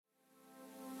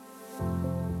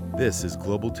This is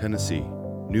Global Tennessee,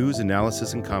 news,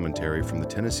 analysis, and commentary from the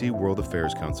Tennessee World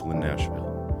Affairs Council in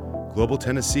Nashville. Global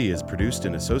Tennessee is produced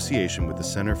in association with the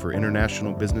Center for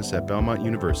International Business at Belmont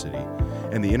University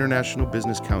and the International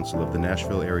Business Council of the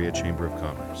Nashville Area Chamber of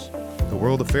Commerce. The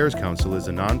World Affairs Council is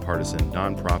a nonpartisan,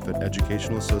 nonprofit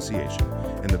educational association,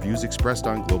 and the views expressed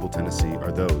on Global Tennessee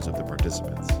are those of the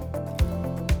participants.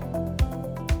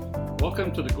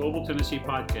 Welcome to the Global Tennessee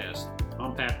Podcast.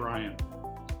 I'm Pat Ryan.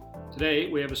 Today,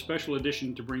 we have a special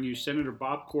edition to bring you Senator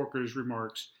Bob Corker's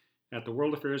remarks at the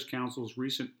World Affairs Council's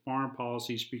recent Foreign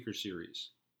Policy Speaker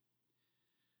Series.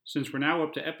 Since we're now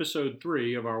up to episode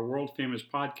 3 of our world-famous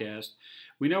podcast,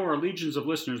 we know our legions of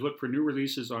listeners look for new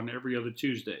releases on every other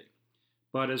Tuesday.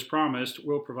 But as promised,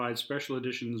 we'll provide special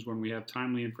editions when we have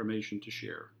timely information to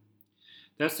share.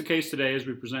 That's the case today as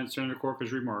we present Senator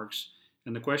Corker's remarks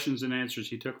and the questions and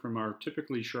answers he took from our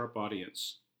typically sharp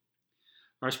audience.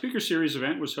 Our Speaker Series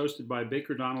event was hosted by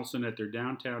Baker Donaldson at their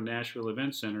downtown Nashville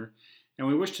Event Center, and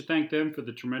we wish to thank them for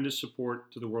the tremendous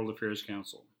support to the World Affairs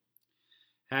Council.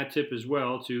 Hat tip as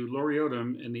well to Lori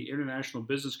Odom and the International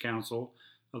Business Council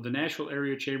of the Nashville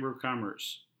Area Chamber of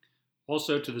Commerce,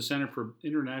 also to the Center for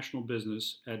International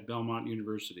Business at Belmont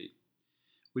University.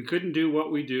 We couldn't do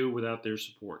what we do without their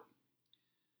support.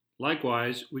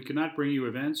 Likewise, we could not bring you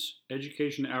events,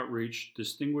 education outreach,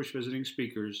 distinguished visiting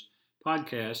speakers,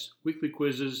 podcasts, weekly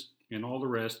quizzes, and all the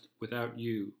rest without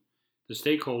you, the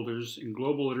stakeholders in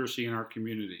global literacy in our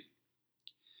community.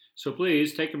 So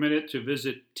please take a minute to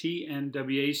visit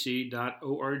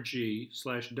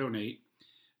tnwac.org/donate.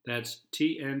 That's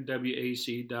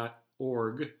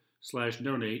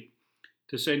tnwac.org/donate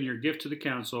to send your gift to the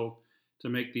Council to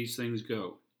make these things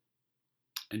go.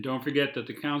 And don't forget that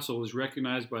the Council is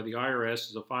recognized by the IRS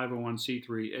as a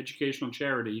 501c3 educational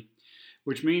charity,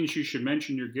 which means you should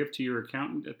mention your gift to your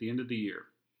accountant at the end of the year.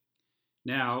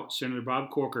 Now, Senator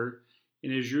Bob Corker, in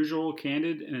his usual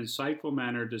candid and insightful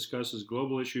manner, discusses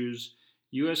global issues,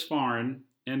 U.S. foreign,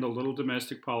 and a little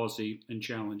domestic policy and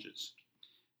challenges.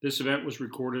 This event was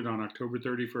recorded on October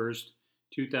 31st,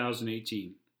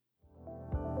 2018.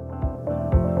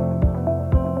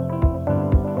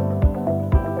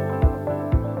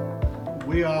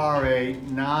 We are a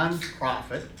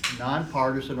non-profit,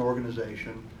 nonpartisan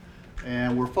organization,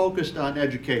 and we're focused on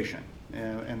education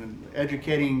and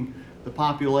educating the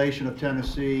population of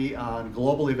Tennessee on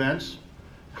global events,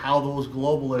 how those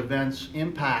global events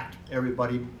impact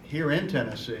everybody here in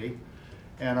Tennessee.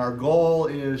 And our goal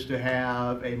is to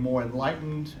have a more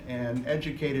enlightened and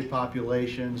educated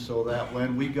population so that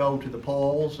when we go to the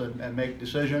polls and make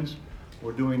decisions,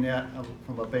 we're doing that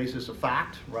from a basis of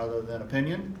fact rather than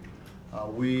opinion.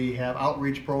 We have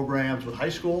outreach programs with high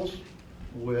schools,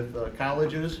 with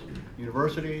colleges,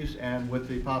 universities, and with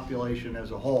the population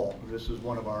as a whole. This is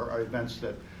one of our events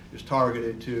that is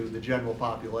targeted to the general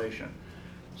population.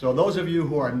 So those of you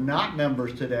who are not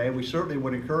members today, we certainly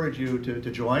would encourage you to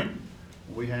join.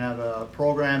 We have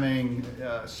programming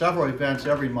several events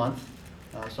every month,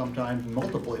 sometimes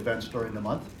multiple events during the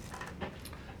month.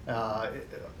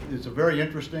 It's a very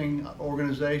interesting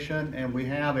organization, and we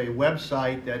have a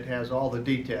website that has all the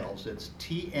details. It's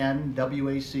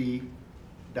tnwac.org,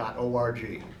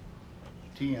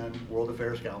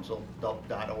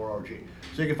 worldaffairscouncil.org.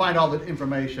 So you can find all the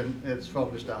information that's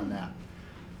focused on that.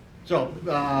 So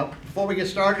before we get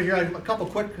started here, I have a couple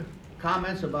quick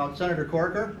comments about Senator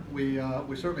Corker. We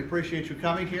certainly appreciate you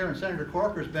coming here, and Senator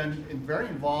Corker's been very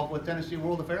involved with Tennessee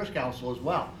World Affairs Council as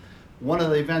well. One of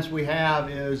the events we have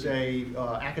is a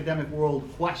Academic World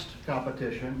Quest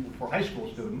competition for high school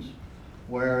students,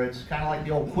 where it's kind of like the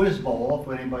old Quiz Bowl,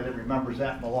 if anybody remembers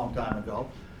that from a long time ago.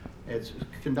 It's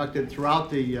conducted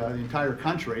throughout the entire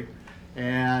country,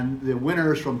 and the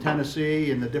winners from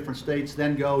Tennessee and the different states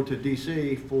then go to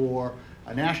D.C. for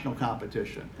a national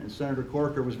competition. And Senator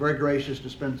Corker was very gracious to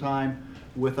spend time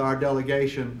with our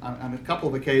delegation on a couple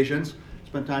of occasions,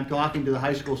 spent time talking to the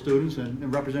high school students,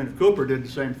 and Representative Cooper did the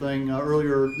same thing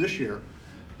earlier this year.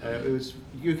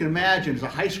 You can imagine, as a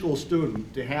high school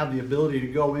student, to have the ability to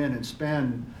go in and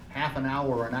spend half an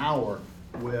hour or an hour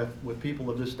with people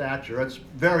of this stature. That's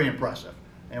very impressive,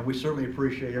 and we certainly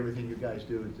appreciate everything you guys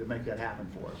do to make that happen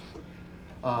for us.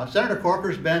 Senator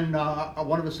Corker's been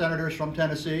one of the senators from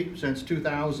Tennessee since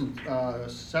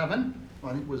 2007.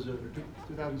 I think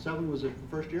 2007 was the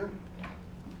first year.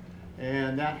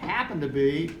 And that happened to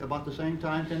be about the same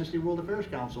time Tennessee World Affairs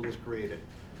Council was created.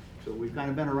 So we've kind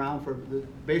of been around for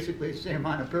basically the same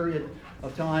amount of period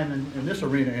of time in this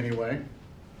arena anyway.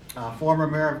 Former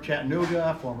mayor of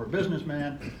Chattanooga, former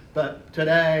businessman, but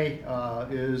today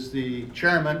is the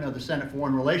chairman of the Senate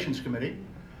Foreign Relations Committee.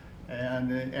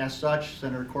 And as such,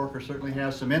 Senator Corker certainly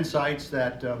has some insights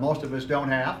that most of us don't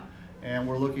have, and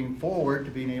we're looking forward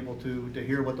to being able to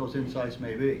hear what those insights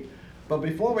may be. But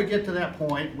before we get to that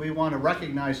point, we want to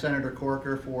recognize Senator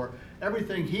Corker for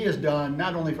everything he has done,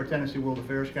 not only for Tennessee World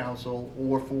Affairs Council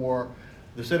or for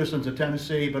the citizens of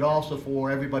Tennessee, but also for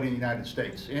everybody in the United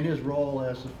States. In his role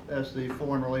as the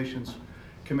Foreign Relations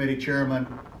Committee Chairman,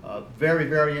 very,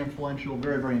 very influential,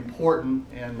 very, very important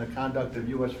in the conduct of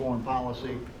U.S. foreign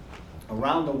policy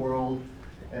around the world,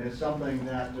 and it's something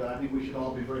that I think we should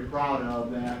all be very proud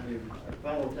of, that a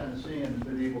fellow Tennessean has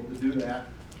been able to do that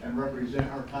and represent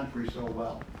our country so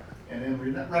well. And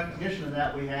in recognition of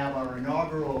that, we have our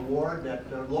inaugural award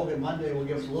that Logan Monday will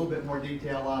give us a little bit more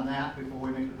detail on that before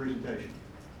we make the presentation.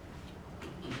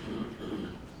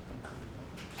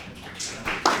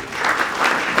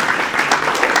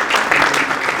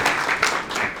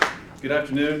 Good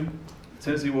afternoon. The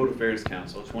Tennessee World Affairs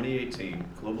Council 2018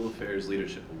 Global Affairs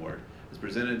Leadership Award is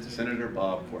presented to Senator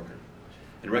Bob Corker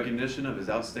in recognition of his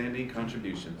outstanding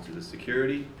contributions to the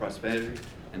security, prosperity,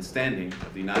 and standing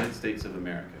of the United States of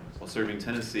America while serving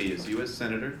Tennessee as U.S.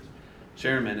 Senator,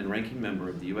 Chairman, and Ranking Member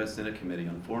of the U.S. Senate Committee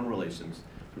on Foreign Relations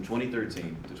from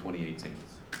 2013 to 2018.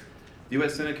 The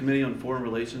U.S. Senate Committee on Foreign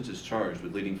Relations is charged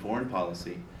with leading foreign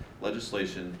policy,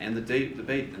 legislation, and the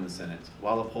debate in the Senate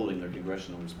while upholding their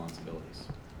congressional responsibilities.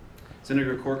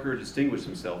 Senator Corker distinguished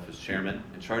himself as chairman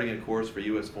in charting a course for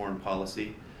U.S. foreign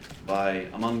policy by,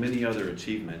 among many other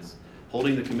achievements,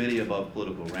 holding the committee above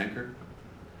political rancor,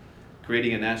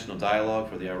 creating a national dialogue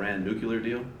for the Iran nuclear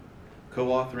deal,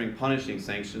 co-authoring punishing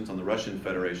sanctions on the Russian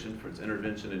Federation for its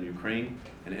intervention in Ukraine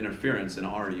and interference in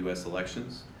our U.S.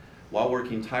 elections, while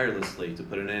working tirelessly to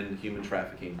put an end to human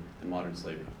trafficking and modern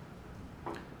slavery.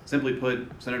 Simply put,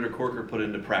 Senator Corker put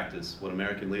into practice what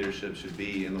American leadership should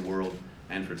be in the world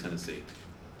and for Tennessee.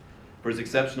 For his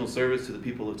exceptional service to the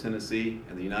people of Tennessee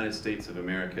and the United States of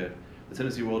America, the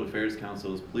Tennessee World Affairs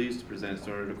Council is pleased to present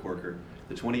Senator Corker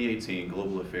the 2018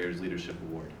 Global Affairs Leadership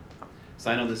Award.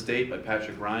 Signed on this date by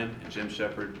Patrick Ryan and Jim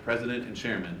Shepard, President and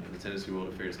Chairman of the Tennessee World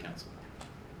Affairs Council.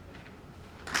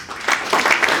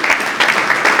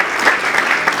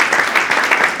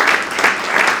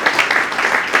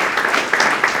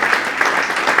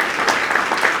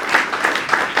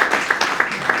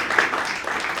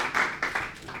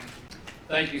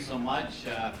 Thank you so much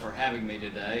for having me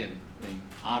today and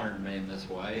honoring me in this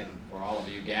way, and for all of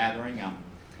you gathering. I'm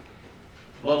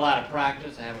a little out of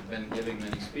practice. I haven't been giving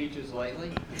many speeches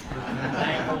lately,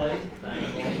 thankfully. But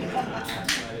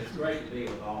it's great to be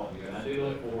with all of you, and I do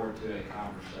look forward to a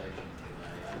conversation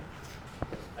today.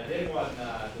 I did one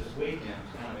this weekend. It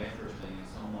was kind of interesting.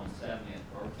 It's someone's 70th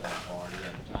birthday party,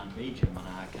 and John Beecham and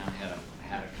I kind of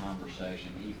had a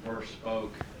conversation. He first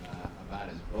spoke about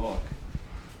his book.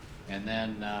 And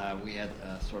then we had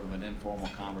sort of an informal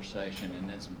conversation and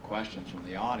then some questions from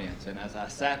the audience. And as I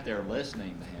sat there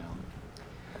listening to him,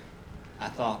 I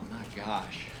thought, my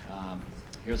gosh,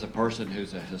 here's a person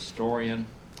who's a historian,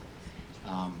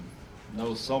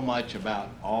 knows so much about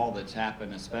all that's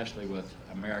happened, especially with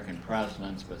American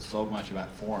presidents, but so much about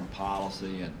foreign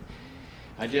policy. And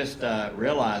I just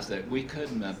realized that we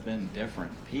couldn't have been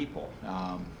different people.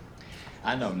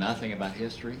 I know nothing about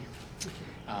history.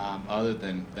 Other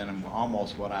than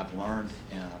almost what I've learned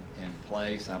in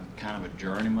place. I'm kind of a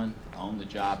journeyman,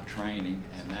 on-the-job training,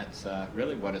 and that's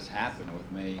really what has happened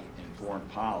with me in foreign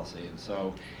policy. And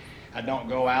so I don't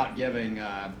go out giving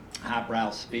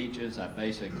highbrow speeches. I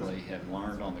basically have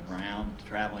learned on the ground,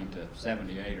 traveling to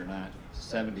 78 or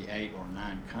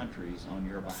 9 countries on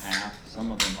your behalf, some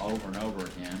of them over and over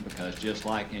again, because just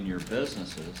like in your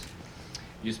businesses,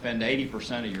 you spend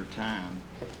 80% of your time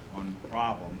on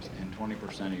problems and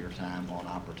 20% of your time on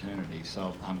opportunities.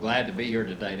 So I'm glad to be here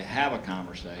today to have a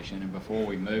conversation. And before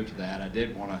we move to that, I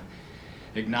did want to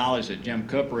acknowledge that Jim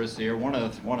Cooper is here. One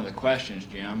of the questions,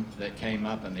 Jim, that came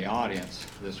up in the audience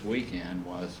this weekend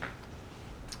was,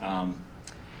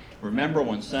 remember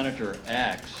when Senator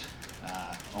X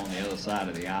on the other side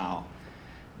of the aisle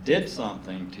did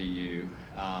something to you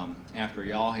after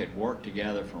y'all had worked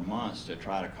together for months to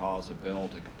try to cause a bill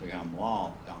to become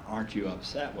law? Aren't you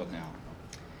upset with him?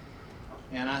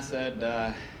 And I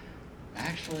said,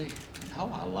 actually,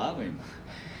 no, I love him.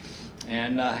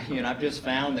 And I've just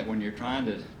found that when you're trying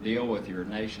to deal with your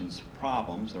nation's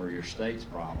problems or your state's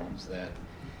problems, that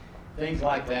things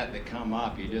like that come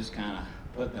up, you just kind of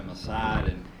put them aside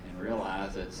and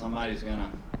realize that somebody's going to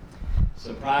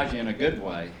surprise you in a good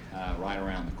way right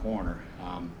around the corner.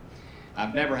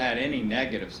 I've never had any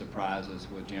negative surprises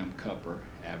with Jim Cooper,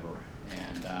 ever.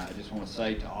 And I just want to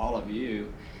say to all of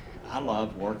you, I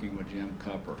love working with Jim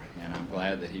Cooper, and I'm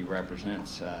glad that he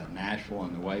represents Nashville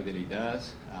in the way that he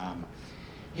does.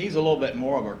 He's a little bit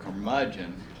more of a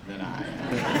curmudgeon than I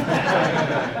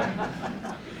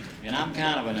am. And I'm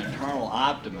kind of an internal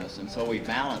optimist, and so we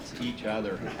balance each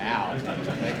other out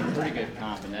and make a pretty good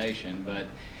combination. But,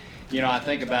 you know, I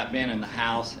think about being in the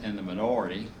House in the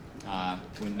minority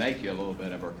would make you a little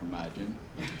bit of a curmudgeon.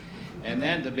 And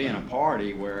then to be in a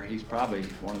party where he's probably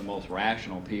one of the most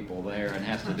rational people there and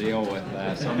has to deal with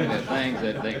some of the things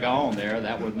that go on there,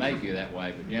 that would make you that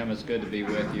way. But Jim, it's good to be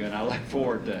with you, and I look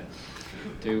forward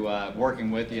to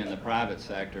working with you in the private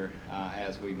sector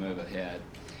as we move ahead.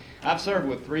 I've served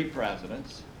with 3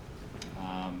 presidents.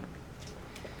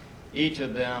 Each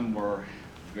of them were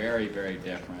very, very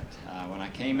different. When I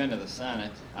came into the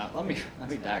Senate, let me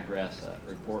digress. A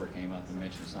reporter came up and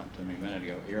mentioned something to me a minute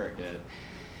ago. Eric did.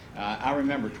 I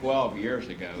remember 12 years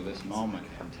ago, this moment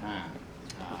in time,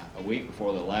 a week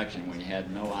before the election, when you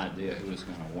had no idea who was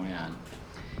going to win.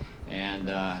 And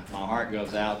my heart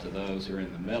goes out to those who are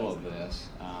in the middle of this.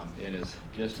 It is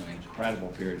just an incredible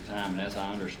period of time, and as I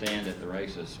understand it, the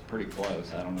race is pretty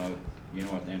close. I don't know, you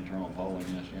know what the internal polling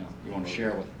is, you know. You want to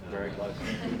share with very close.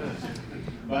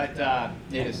 But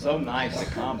it is so nice to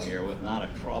come here with not a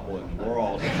trouble in the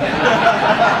world. Not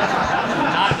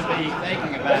to be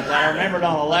thinking about that. I remembered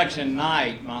on election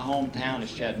night, my hometown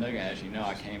is Chattanooga. As you know,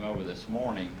 I came over this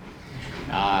morning.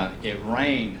 It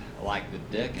rained like the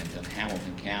Dickens in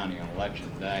Hamilton County on election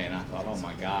day, and I thought, oh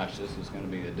my gosh, this is going to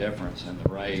be the difference in the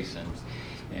race.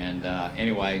 And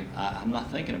anyway, I'm not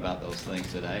thinking about those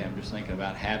things today. I'm just thinking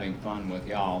about having fun with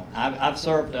y'all. I've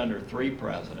served under 3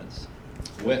 presidents,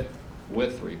 with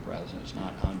 3 presidents,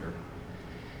 not under.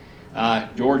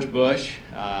 George Bush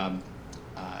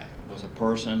was a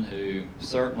person who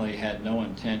certainly had no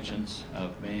intentions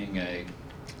of being a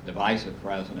divisive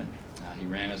president. He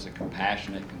ran as a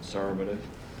compassionate conservative.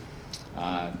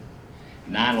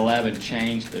 9/11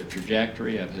 changed the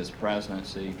trajectory of his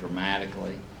presidency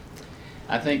dramatically.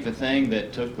 I think the thing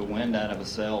that took the wind out of his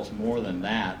sails more than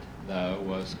that, though,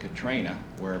 was Katrina,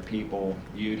 where people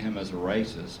viewed him as a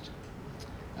racist,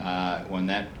 when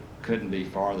that couldn't be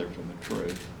farther from the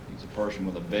truth. He's a person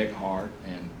with a big heart,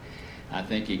 and I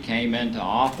think he came into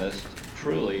office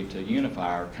truly to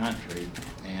unify our country.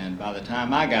 And by the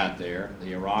time I got there,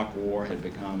 the Iraq War had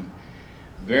become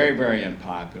very, very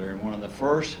unpopular. And one of the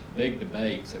first big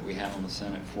debates that we had on the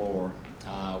Senate floor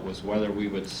was whether we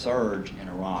would surge in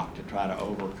Iraq to try to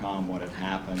overcome what had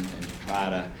happened and to try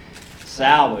to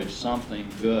salvage something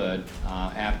good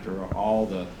after all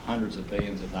the hundreds of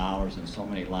billions of dollars and so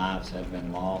many lives had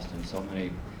been lost and so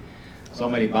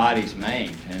many bodies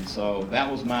maimed. And so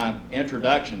that was my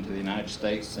introduction to the United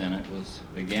States Senate, was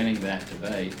beginning that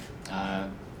debate.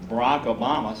 Barack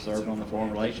Obama served on the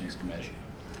Foreign Relations Committee.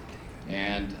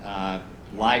 And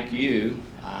like you,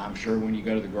 I'm sure when you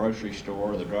go to the grocery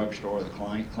store or the drugstore or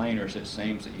the cleaners, it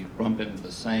seems that you bump into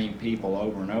the same people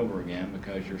over and over again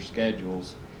because your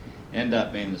schedules end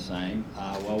up being the same.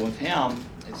 Well, with him,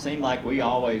 it seemed like we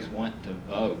always went to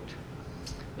vote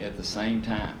at the same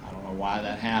time. I don't know why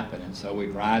that happened. And so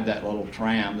we'd ride that little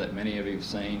tram that many of you have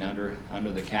seen under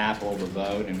the Capitol to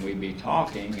vote, and we'd be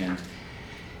talking.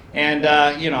 And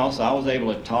you know, so I was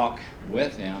able to talk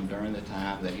with him during the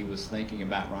time that he was thinking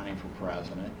about running for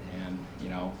president. And, you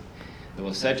know, there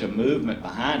was such a movement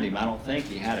behind him, I don't think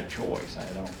he had a choice.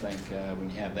 I don't think when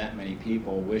you have that many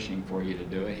people wishing for you to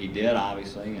do it, he did,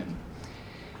 obviously. And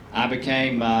I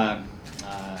became,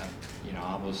 you know,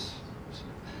 I was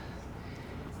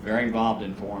very involved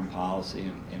in foreign policy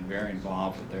and very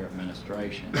involved with their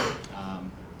administration.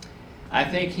 I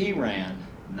think he ran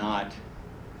not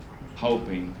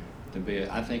hoping to be,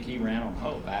 I think he ran on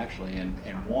hope, actually,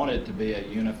 and wanted to be a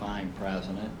unifying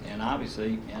president, and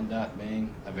obviously ended up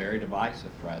being a very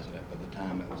divisive president by the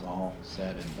time it was all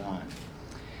said and done.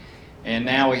 And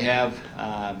now we have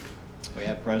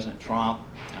President Trump,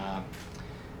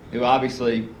 who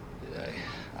obviously,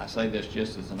 I say this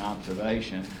just as an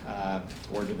observation,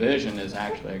 where division is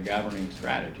actually a governing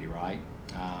strategy, right?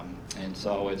 And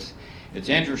so it's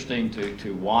interesting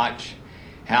to watch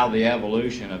how the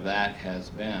evolution of that has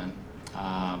been.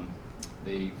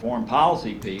 The foreign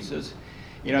policy pieces,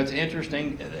 you know, it's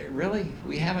interesting, really,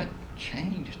 we haven't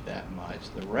changed that much.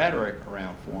 The rhetoric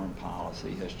around foreign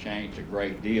policy has changed a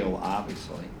great deal,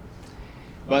 obviously,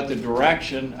 but the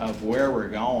direction of where we're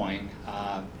going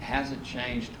hasn't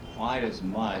changed quite as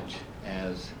much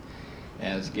as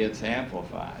gets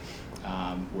amplified.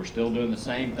 We're still doing the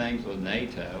same things with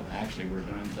NATO. Actually, we're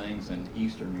doing things in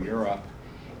Eastern Europe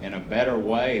in a better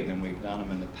way than we've done them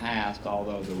in the past,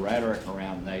 although the rhetoric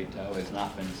around NATO has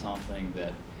not been something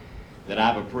that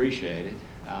I've appreciated.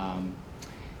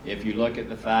 If you look at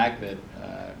the fact that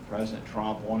President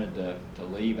Trump wanted to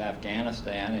leave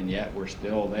Afghanistan, and yet we're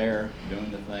still there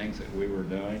doing the things that we were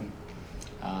doing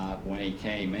when he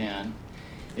came in.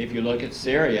 If you look at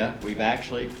Syria, we've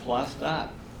actually plussed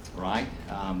up, right?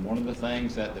 One of the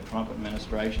things that the Trump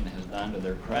administration has done to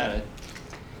their credit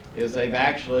is they've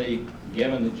actually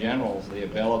given the generals the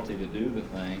ability to do the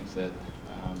things that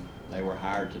they were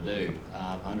hired to do.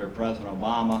 Under President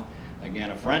Obama,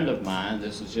 again, a friend of mine,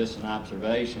 this is just an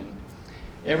observation,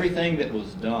 everything that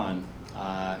was done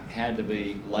had to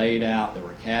be laid out. There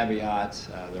were caveats,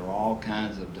 there were all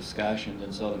kinds of discussions,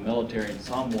 and so the military in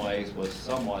some ways was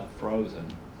somewhat frozen.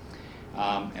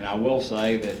 And I will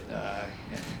say that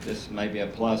this may be a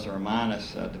plus or a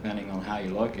minus depending on how you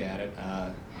look at it.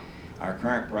 Our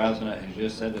current president has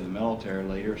just said to the military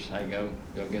leaders, hey, go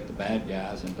get the bad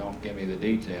guys and don't give me the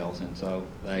details. And so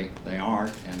they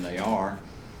aren't, and they are.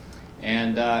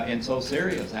 And so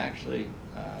Syria has actually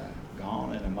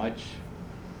gone in a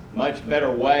much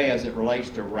better way as it relates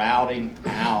to routing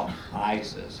out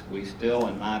ISIS. We still,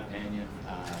 in my opinion,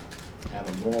 have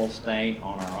a moral stain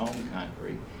on our own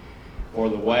country for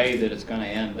the way that it's going to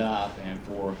end up and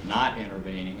for not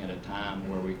intervening at a time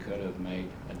where we could have made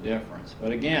a difference.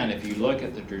 But again, if you look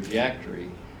at the trajectory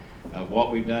of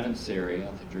what we've done in Syria,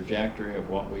 the trajectory of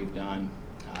what we've done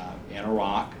in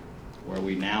Iraq, where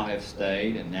we now have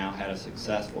stayed and now had a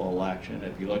successful election,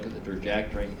 if you look at the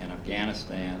trajectory in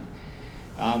Afghanistan,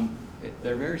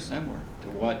 they're very similar to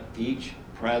what each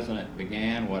president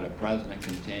began, what a president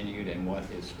continued, and what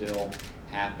is still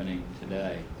happening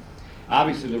today.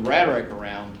 Obviously, the rhetoric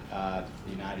around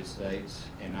the United States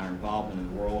and our involvement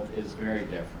in the world is very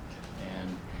different.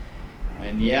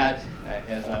 And yet,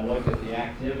 as I look at the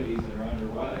activities that are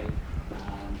underway,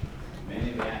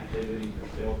 many of the activities are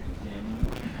still continuing.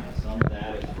 Some of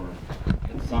that is for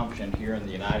consumption here in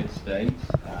the United States.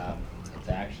 It's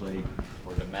actually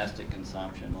for domestic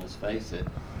consumption, let's face it.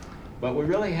 But we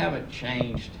really haven't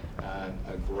changed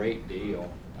a great deal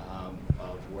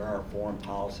of where our foreign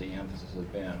policy emphasis has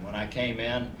been. When I came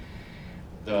in,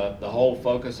 the whole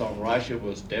focus on Russia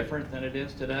was different than it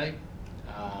is today.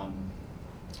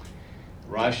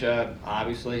 Russia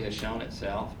obviously has shown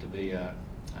itself to be a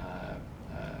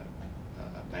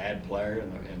bad player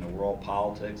in the world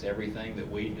politics. Everything that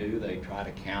we do, they try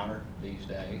to counter these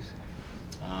days.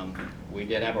 We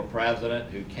did have a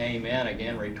president who came in,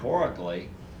 again, rhetorically,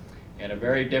 in a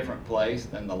very different place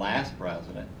than the last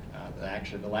president.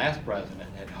 Actually, the last president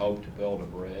had hoped to build a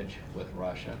bridge with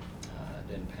Russia.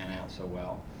 It didn't pan out so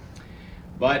well.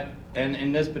 But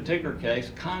in this particular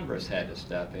case, Congress had to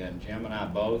step in. Jim and I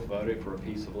both voted for a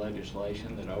piece of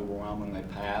legislation that overwhelmingly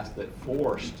passed that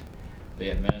forced the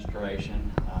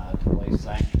administration to place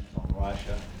sanctions on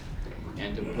Russia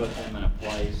and to put them in a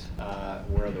place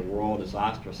where the world is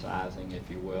ostracizing, if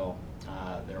you will,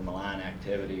 their malign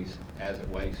activities as it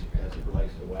relates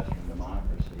to Western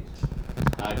democracies.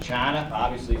 China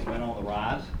obviously has been on the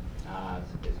rise.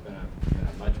 It's been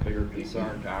a much bigger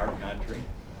concern to our country.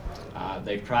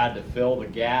 They've tried to fill the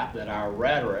gap that our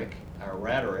rhetoric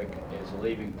is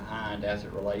leaving behind as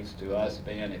it relates to us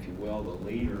being, if you will, the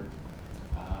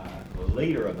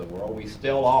leader of the world. We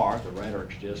still are. The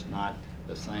rhetoric's just not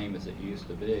the same as it used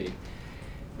to be.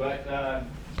 But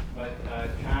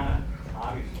China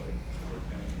obviously is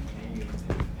going to continue to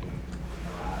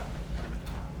rise.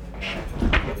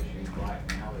 Issues right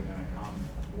now, they're going to come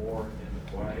more into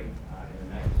play in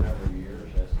the next several years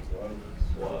as the growth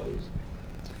slows.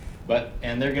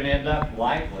 And they're going to end up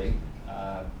likely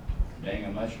being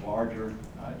a much larger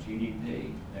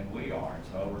GDP than we are. And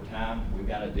so over time, we've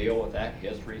got to deal with that.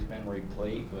 History's been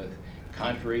replete with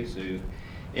countries who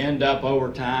end up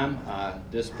over time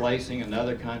displacing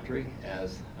another country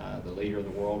as the leader of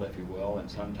the world, if you will, and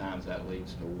sometimes that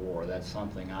leads to war. That's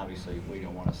something obviously we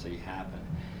don't want to see happen.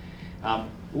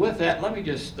 With that, let me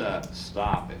just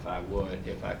stop, if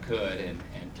I could,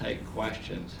 and take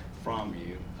questions from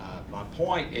you. My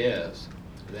point is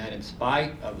that in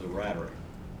spite of the rhetoric,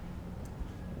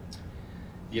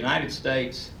 the United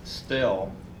States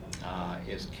still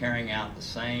is carrying out the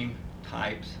same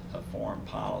types of foreign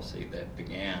policy that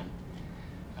began,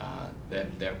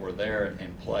 that were there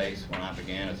in place when I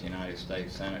began as a United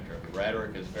States Senator. The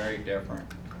rhetoric is very different.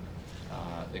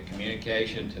 The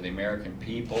communication to the American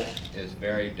people is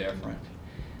very different.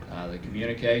 The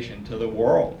communication to the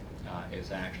world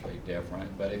is actually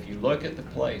different. But if you look at the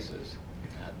places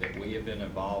that we have been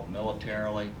involved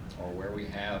militarily or where we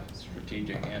have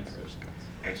strategic interest,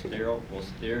 we're still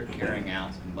carrying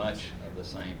out much of the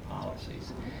same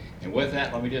policies. And with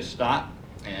that, let me just stop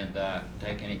and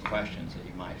take any questions that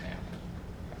you might have.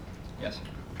 Yes,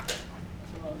 sir.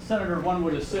 Senator, one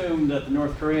would assume that the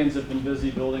North Koreans have been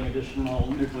busy building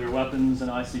additional nuclear weapons and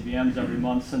ICBMs every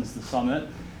month since the summit.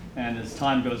 And as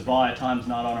time goes by, time's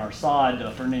not on our side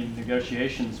for any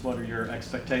negotiations. What are your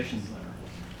expectations there?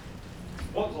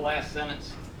 What was the last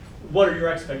sentence? What are your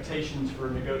expectations for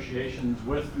negotiations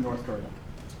with North Korea?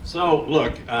 So,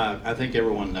 look, I think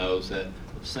everyone knows that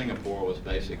Singapore was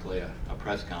basically a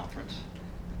press conference.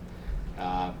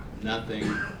 Nothing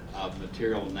of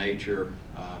material nature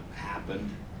happened.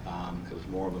 It was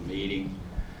more of a meeting.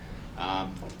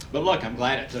 But look, I'm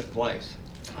glad it took place.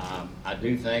 I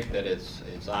do think that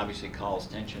it's obviously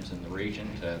caused tensions in the region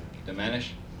to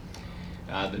diminish.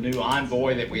 The new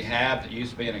envoy that we have that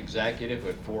used to be an executive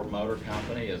at Ford Motor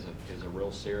Company is a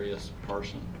real serious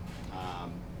person.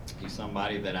 He's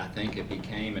somebody that I think if he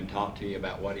came and talked to you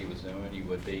about what he was doing, you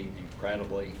would be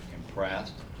incredibly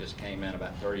impressed. Just came in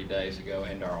about 30 days ago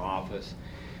into our office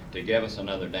to give us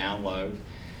another download.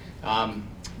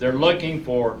 They're looking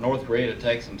for North Korea to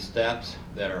take some steps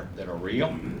that are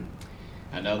real.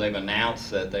 I know they've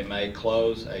announced that they may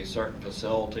close a certain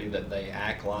facility that they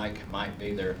act like might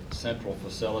be their central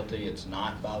facility. It's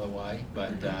not, by the way,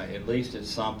 but at least it's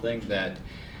something that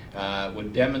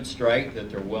would demonstrate that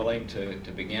they're willing to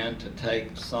begin to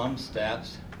take some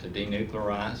steps to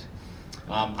denuclearize.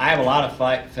 I have a lot of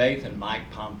faith in Mike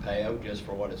Pompeo, just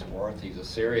for what it's worth. He's a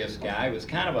serious guy. He was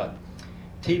kind of a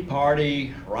Tea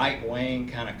Party, right-wing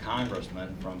kind of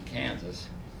congressman from Kansas.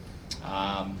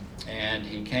 And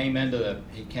he came into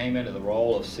the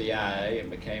role of CIA and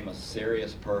became a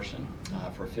serious person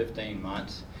for 15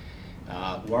 months.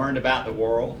 Learned about the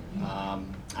world.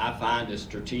 I find his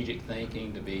strategic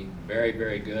thinking to be very,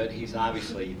 very good. He's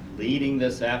obviously leading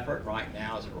this effort right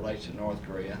now as it relates to North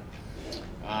Korea.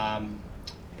 On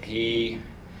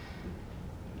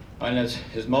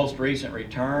his most recent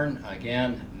return,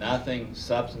 again, nothing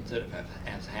substantive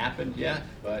has happened yet,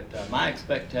 but my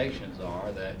expectations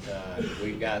are that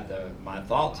my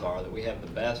thoughts are that we have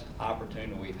the best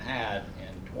opportunity we've had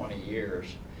in 20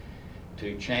 years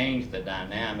to change the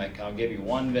dynamic. I'll give you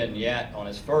one vignette. On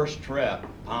his first trip,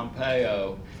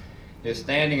 Pompeo is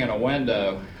standing in a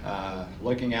window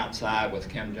looking outside with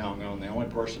Kim Jong-un. The only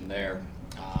person there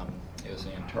is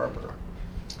the interpreter.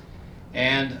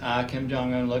 And Kim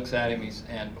Jong-un looks at him,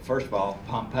 and first of all,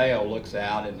 Pompeo looks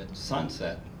out and it's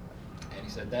sunset. And he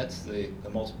said, "That's the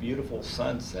most beautiful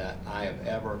sunset I have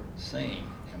ever seen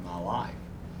in my life."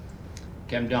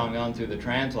 Kim Jong-un, through the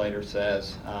translator,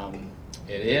 says,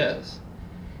 "It is.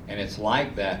 And it's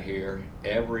like that here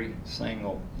every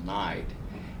single night.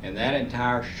 And that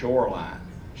entire shoreline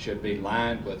should be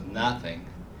lined with nothing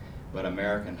but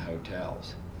American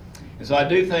hotels." And so I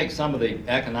do think some of the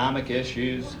economic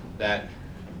issues that,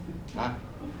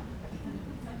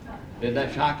 did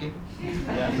that shock you?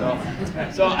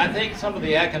 Yeah, so I think some of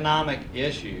the economic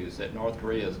issues that North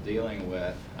Korea is dealing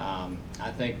with,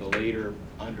 I think the leader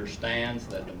understands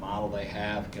that the model they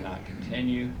have cannot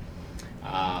continue.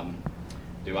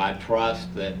 Do I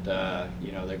trust that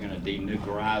they're going to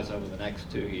denuclearize over the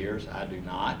next 2 years? I do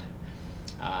not.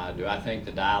 Do I think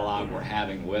the dialogue we're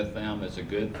having with them is a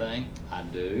good thing? I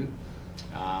do.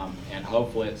 And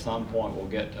hopefully at some point we'll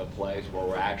get to a place where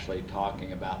we're actually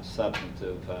talking about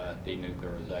substantive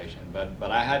denuclearization.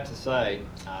 But I had to say,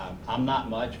 I'm not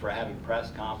much for having press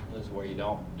conferences where you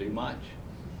don't do much.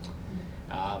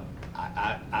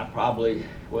 I probably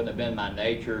wouldn't have been my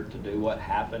nature to do what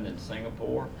happened in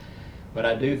Singapore, but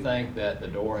I do think that the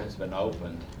door has been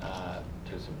opened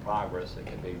to some progress that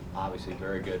can be obviously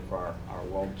very good for our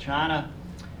world. China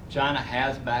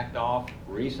has backed off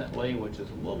recently, which is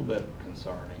a little bit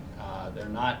concerning.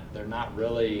 They're not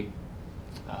really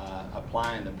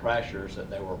applying the pressures that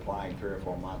they were applying 3 or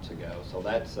 4 months ago. So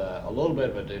that's a little bit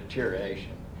of a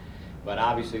deterioration. But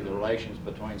obviously the relations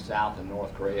between South and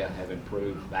North Korea have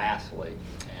improved vastly,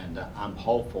 and I'm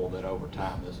hopeful that over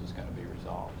time this is going to be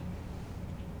resolved.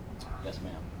 Yes,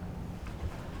 ma'am.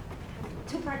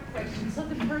 Two-part question. So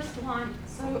the first one,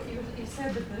 so you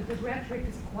said that the rhetoric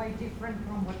is quite different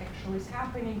from what actually is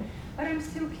happening, but I'm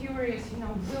still curious,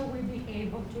 will we be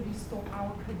able to restore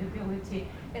our credibility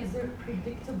as a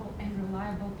predictable and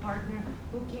reliable partner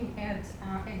looking at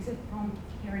exit from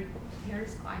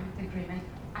Paris Climate Agreement,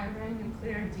 Iran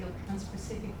nuclear deal,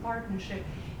 Trans-Pacific Partnership?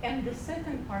 And the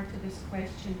second part to this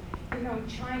question,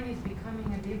 China is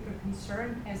becoming a bigger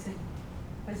concern as it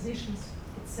positions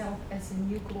itself as a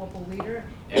new global leader,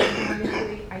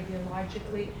 economically,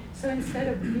 ideologically. So instead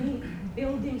of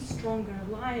building stronger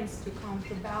alliance to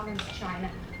counterbalance China,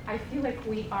 I feel like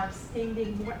we are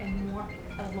standing more and more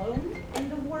alone in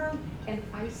the world and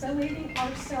isolating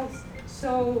ourselves.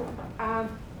 So I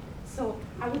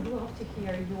would love to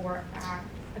hear your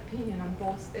opinion on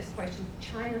both, especially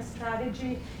China's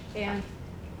strategy, and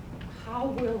how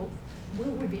will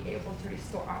we be able to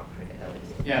restore our credibility?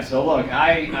 Yeah, so look,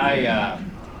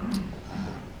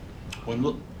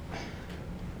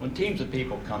 when teams of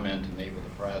people come in to meet with the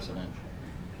president,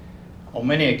 on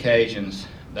many occasions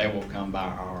they will come by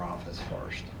our office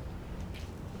first,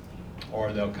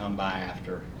 or they'll come by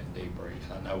after and debrief.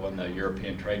 I know when the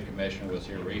European Trade Commissioner was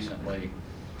here recently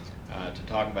to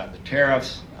talk about the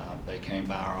tariffs, they came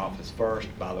by our office first.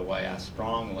 By the way, I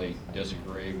strongly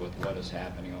disagree with what is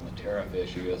happening on the tariff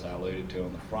issue, as I alluded to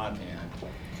on the front end.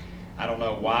 I don't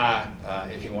know why,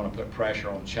 if you want to put pressure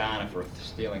on China for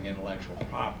stealing intellectual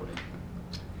property,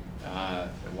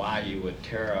 why you would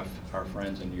tariff our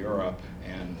friends in Europe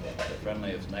and the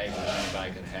friendliest neighbors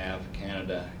anybody could have,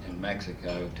 Canada and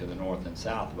Mexico, to the north and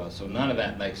south of us. So none of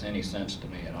that makes any sense to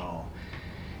me at all.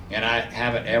 And I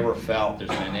haven't ever felt there's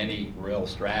been any real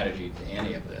strategy to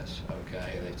any of this,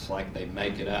 okay? It's like they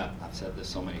make it up. I've said this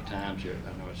so many times, I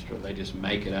know it's true. They just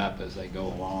make it up as they go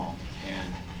along.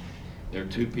 And there are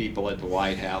two people at the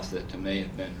White House that to me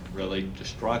have been really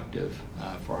destructive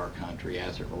for our country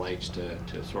as it relates to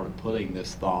sort of putting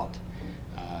this thought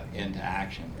into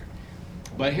action.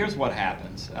 But here's what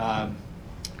happens.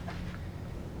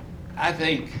 I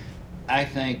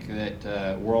think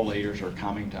that world leaders are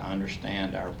coming to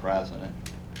understand our president,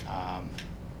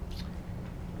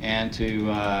 and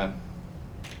to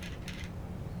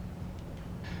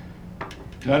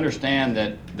understand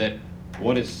that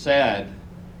what is said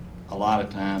a lot of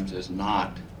times is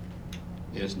not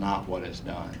what is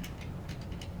done.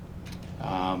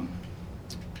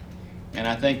 And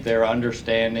I think they're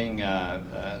understanding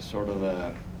sort of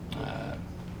the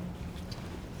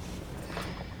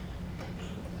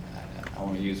I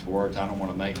want to use words, I don't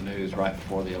want to make news right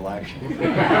before the election.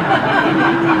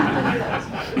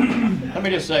 Let me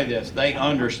just say this. They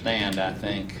understand, I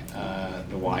think,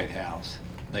 the White House.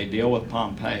 They deal with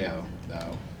Pompeo,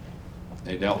 though.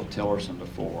 They dealt with Tillerson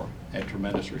before. They have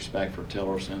tremendous respect for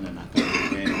Tillerson, and I think they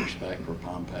gain respect for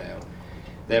Pompeo.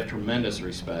 They have tremendous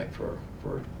respect for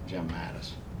Jim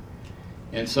Mattis.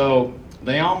 And so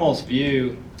they almost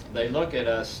they look at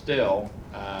us still,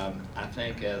 I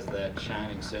think, as that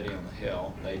shining city on the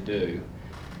hill. They do.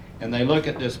 And they look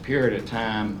at this period of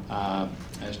time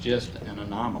as just an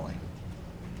anomaly.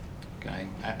 Okay?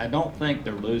 I don't think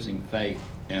they're losing faith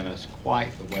in us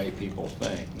quite the way people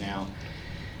think. Now,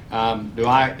 do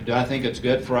I think it's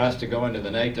good for us to go into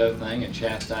the NATO thing and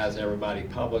chastise everybody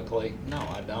publicly? No,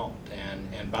 I don't.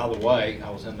 And by the way, I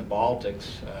was in the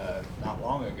Baltics not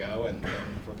long ago, and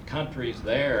for the countries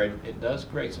there, it does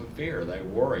create some fear. They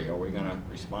worry, are we going to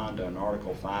respond to an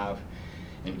Article 5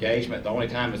 engagement? The only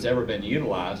time it's ever been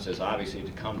utilized is obviously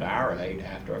to come to our aid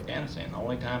after Afghanistan. The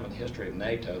only time in the history of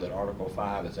NATO that Article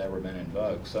 5 has ever been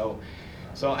invoked. So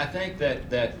I think that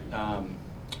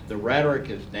the rhetoric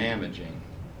is damaging.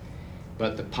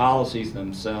 But the policies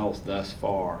themselves thus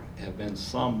far have been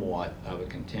somewhat of a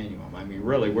continuum. I mean,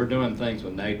 really, we're doing things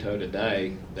with NATO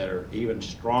today that are even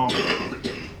stronger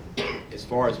as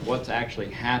far as what's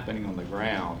actually happening on the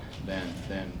ground than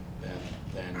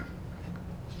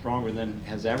stronger than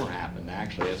has ever happened,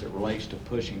 actually, as it relates to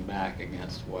pushing back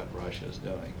against what Russia is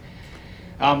doing.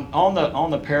 On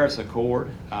the Paris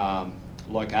Accord,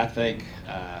 look, I think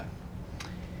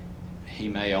he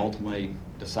may ultimately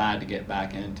decide to get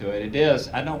back into it. It is,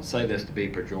 I don't say this to be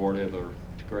pejorative or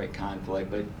to create conflict,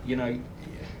 but you know,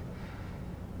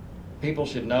 people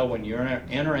should know when you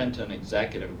enter into an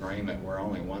executive agreement where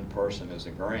only one person is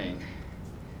agreeing,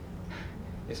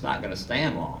 it's not going to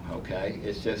stand long, okay?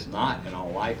 It's just not in all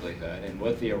likelihood. And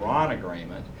with the Iran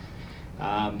agreement,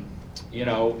 you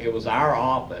know, it was our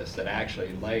office that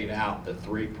actually laid out the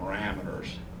 3 parameters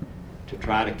to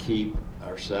try to keep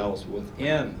ourselves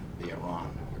within the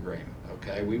Iran agreement.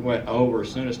 Okay, we went over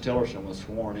as soon as Tillerson was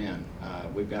sworn in.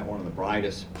 We've got one of the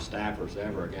brightest staffers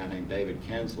ever, a guy named David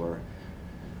Kinsler,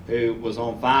 who was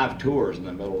on 5 tours in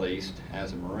the Middle East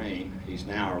as a Marine. He's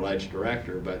now our alleged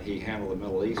director, but he handled the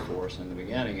Middle East for us in the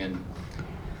beginning. And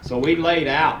so we laid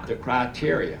out the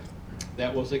criteria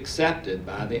that was accepted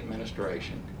by the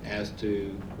administration as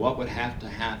to what would have to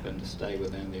happen to stay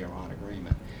within the Iran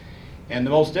agreement. And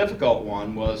the most difficult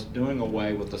one was doing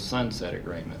away with the sunset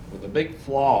agreement. With the big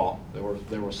flaw, there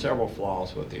were several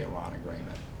flaws with the Iran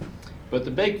agreement. But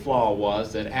the big flaw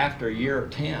was that after year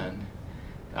 10,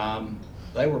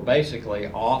 they were basically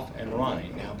off and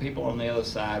running. Now, people on the other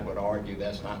side would argue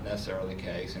that's not necessarily the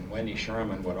case, and Wendy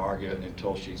Sherman would argue it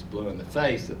until she's blue in the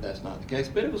face that that's not the case,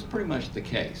 but it was pretty much the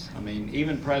case. I mean,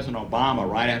 even President Obama,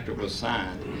 right after it was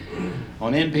signed,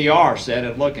 on NPR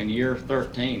said, look, in year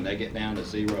 13, they get down to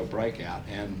 0 breakout.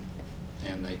 And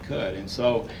and they could. And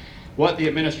so what the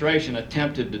administration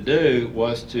attempted to do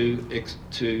was to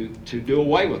do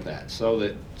away with that, so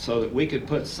that we could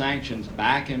put sanctions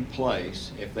back in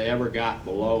place if they ever got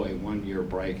below a 1-year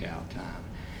breakout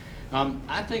time.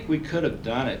 I think we could have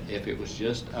done it if it was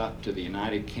just up to the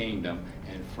United Kingdom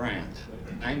and France.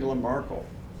 Angela Merkel,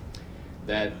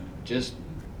 that just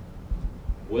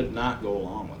would not go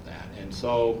along with that. And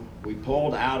so we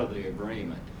pulled out of the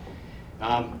agreement.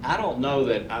 I don't know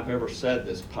that I've ever said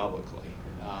this publicly.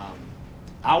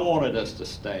 I wanted us to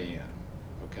stay in,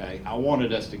 okay? I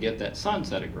wanted us to get that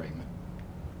sunset agreement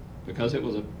because it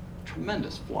was a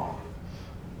tremendous flaw.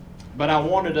 But I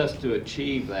wanted us to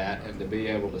achieve that and to be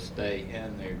able to stay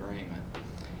in the agreement.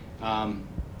 I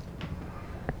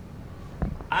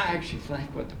actually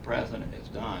think what the president has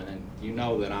done, and you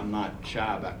know that I'm not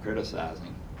shy about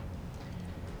criticizing,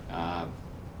 I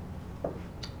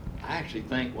actually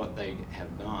think what they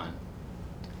have done,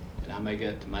 and I may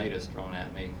get tomatoes thrown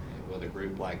at me with a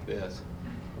group like this,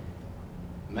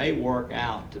 may work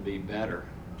out to be better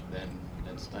than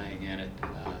staying in it,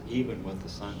 even with the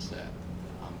sunset.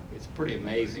 It's pretty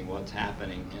amazing what's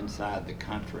happening inside the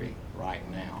country right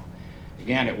now.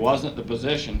 Again, it wasn't the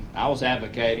position. I was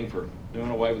advocating for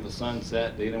doing away with the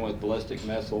sunset, dealing with ballistic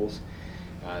missiles,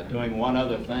 doing one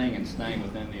other thing and staying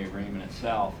within the agreement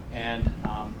itself. And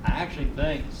I actually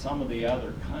think some of the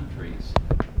other countries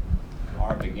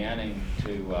are beginning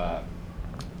to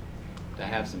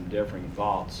have some differing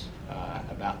thoughts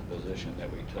about the position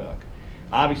that we took.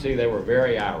 Obviously, they were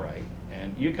very irate,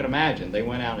 and you can imagine they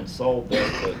went out and sold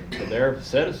this to their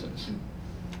citizens,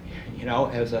 you know,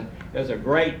 as a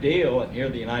great deal. And here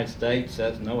the United States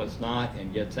says no, it's not,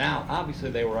 and gets out. Obviously,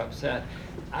 they were upset.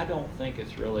 I don't think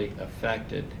it's really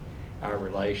affected our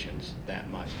relations that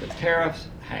much. The tariffs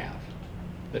have.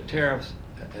 The tariffs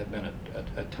have been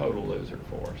a total loser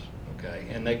for us. Okay,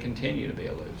 and they continue to be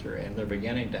a loser, and they're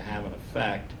beginning to have an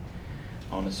effect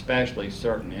on especially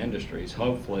certain industries,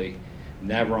 hopefully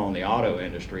never on the auto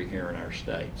industry here in our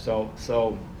state. So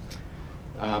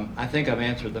I think I've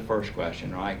answered the first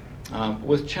question, right?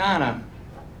 With China,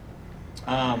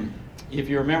 if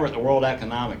you remember at the World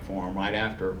Economic Forum, right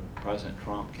after President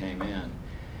Trump came in,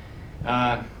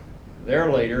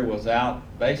 their leader was out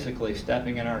basically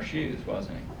stepping in our shoes,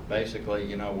 wasn't he? Basically,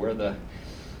 you know, we're the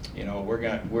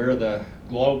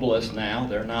globalists now.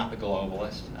 They're not the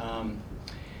globalists.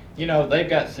 You know, they've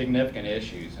got significant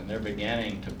issues, and they're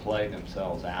beginning to play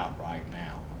themselves out right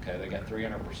now. Okay, they got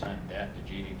 300% debt to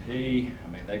GDP. I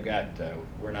mean, they've got.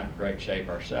 We're not in great shape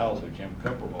ourselves, which Jim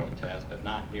Cooper will attest, but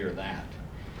not near that.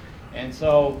 And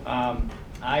so,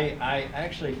 I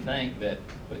actually think that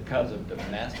because of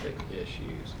domestic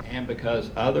issues and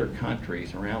because other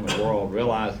countries around the world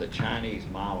realize the Chinese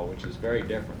model, which is very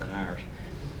different than ours.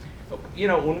 You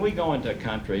know, when we go into a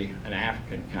country, an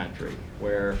African country,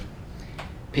 where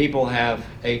people have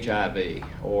HIV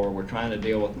or we're trying to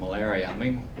deal with malaria, I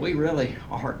mean, we really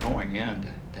are going in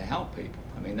to help people.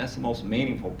 I mean, that's the most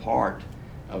meaningful part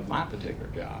of my particular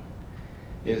job,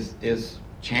 is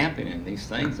championing these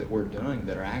things that we're doing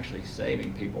that are actually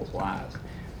saving people's lives.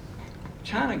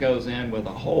 China goes in with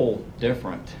a whole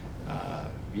different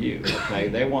view. Okay,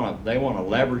 they want to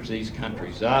leverage these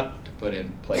countries up to put in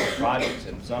place projects.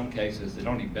 In some cases, they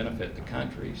don't even benefit the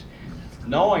countries,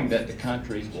 knowing that the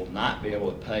countries will not be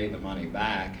able to pay the money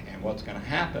back. And what's going to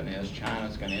happen is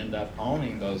China's going to end up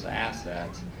owning those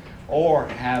assets or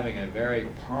having a very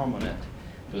permanent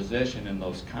position in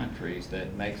those countries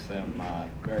that makes them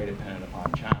very dependent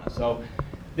upon China. So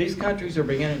these countries are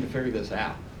beginning to figure this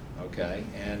out. Okay,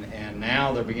 and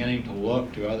now they're beginning to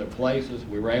look to other places.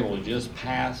 We were able to just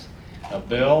pass a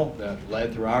bill that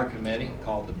led through our committee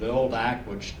called the BUILD Act,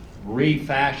 which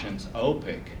refashions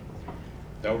OPIC,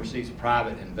 the Overseas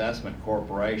Private Investment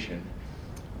Corporation,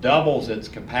 doubles its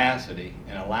capacity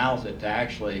and allows it to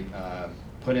actually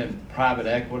put in private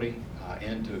equity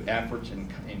into efforts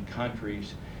in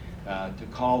countries to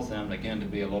cause them, again, to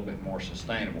be a little bit more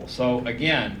sustainable. So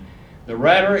again, the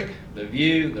rhetoric, the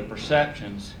view, the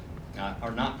perceptions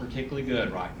are not particularly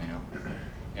good right now,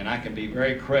 and I can be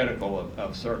very critical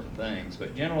of certain things,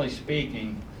 but generally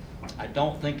speaking, I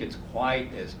don't think it's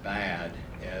quite as bad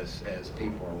as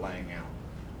people are laying out.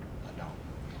 I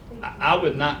don't. I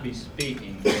would not be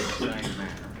speaking in the same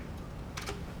manner.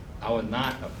 I would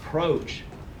not approach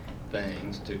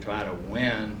things to try to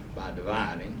win by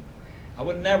dividing. I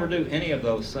would never do any of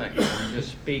those things. I'm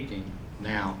just speaking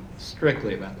now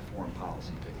strictly about the foreign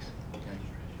policy piece. Okay?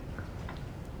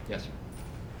 Yes, sir.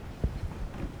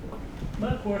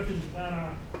 My question is about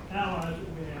our allies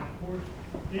that we have. Of course,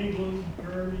 England,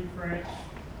 Germany, France,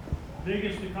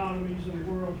 biggest economies in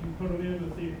the world. You put them in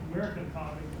with the American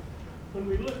economy. when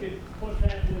we look at what's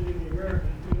happening in the Americas,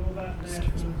 we know about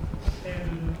NAFTA,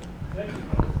 Canada,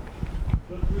 Mexico,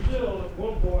 but Brazil at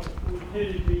one point was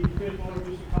headed to be the fifth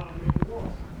largest economy in the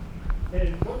world.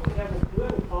 And what we have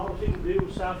a policy to deal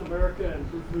with South America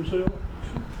and Brazil?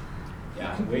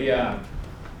 Yeah, we,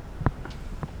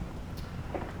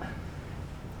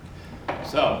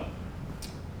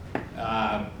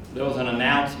 there was an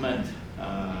announcement,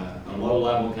 a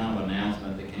low-level kind of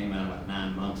announcement that came out about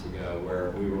 9 months ago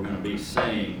where we were going to be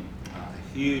seeing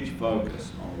a huge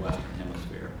focus on the Western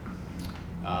Hemisphere.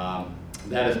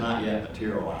 That has not yet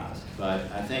materialized, but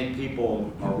I think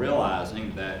people are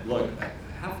realizing that, look,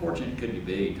 how fortunate could you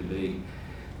be to be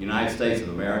the United States of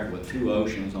America with two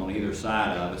oceans on either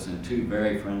side of us and two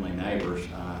very friendly neighbors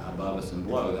above us and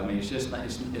below. I mean, it's just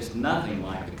it's nothing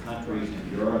like the countries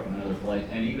in Europe and other places,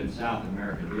 and even South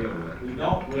America deal with. We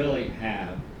don't really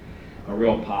have a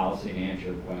real policy to answer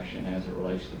your question as it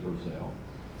relates to Brazil.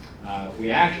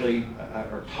 We actually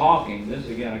are talking, this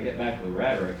again, I get back to the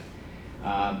rhetoric.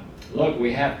 Look,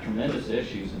 we have tremendous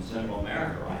issues in Central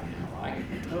America right now, right?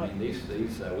 I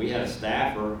mean, we had a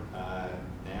staffer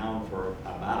down for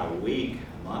about a week,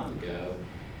 a month ago.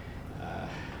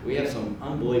 We have some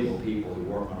unbelievable people who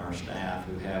work on our staff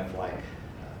who have like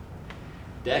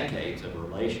decades of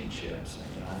relationships.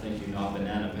 You know, I think you know I've been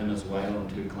down to Venezuela on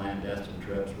 2 clandestine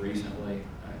trips recently.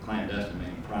 Clandestine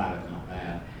meaning private, not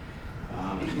bad.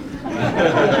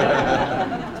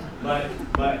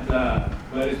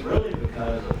 But it's really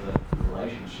because of the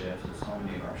relationships that so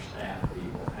many of our staff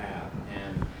people have.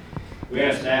 And we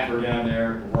had a staffer down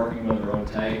there working with the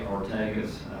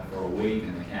Ortegas for a week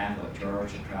in the Catholic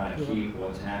Church to try to keep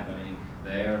what's happening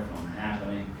there from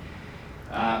happening.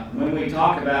 When we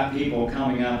talk about people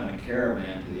coming up in a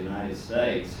caravan to the United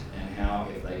States and how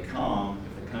if they come,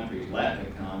 if the countries let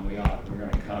them come, we're going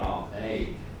to cut off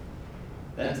aid.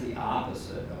 That's the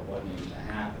opposite of what needs to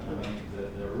happen. I mean,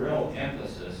 the real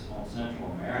emphasis on Central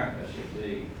America should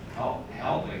be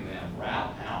helping them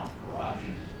rout out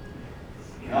corruption,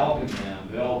 helping them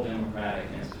build democratic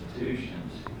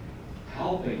institutions,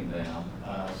 helping them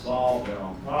solve their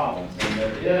own problems. And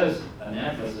there is an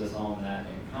emphasis on that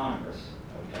in Congress,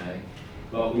 okay?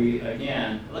 But we,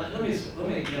 again, let me,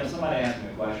 you know, somebody asked me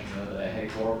a question the other day, hey,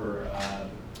 Corker,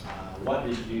 what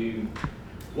do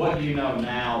you know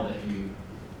now that you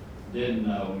didn't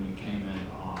know when you came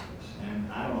into office?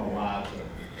 And I don't know why it's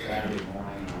a Saturday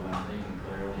morning and I wasn't thinking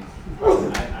clearly.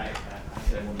 I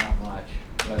said, well, not much.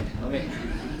 But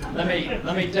let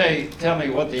me tell me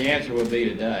what the answer would be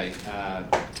today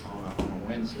on a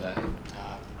Wednesday.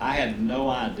 I had no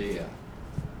idea.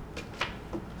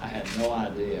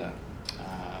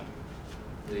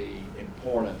 The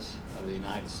importance of the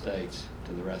United States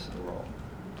to the rest of the world.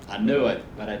 I knew it,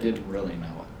 but I didn't really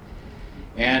know it.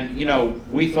 And you know,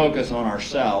 we focus on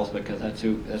ourselves because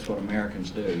that's what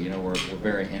Americans do. You know, we're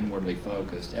very inwardly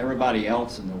focused. Everybody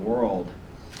else in the world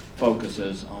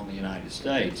focuses on the United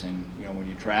States, and you know, when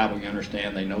you travel, you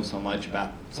understand they know so much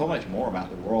more about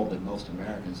the world than most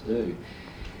Americans do.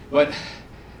 But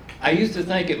I used to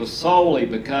think it was solely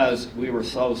because we were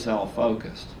so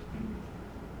self-focused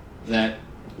that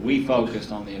we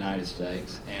focused on the United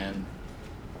States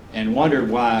and wondered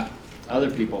why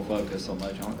other people focus so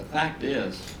much on it. The fact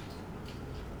is,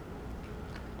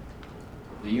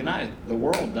 the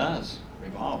world does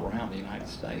revolve around the United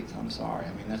States. I'm sorry.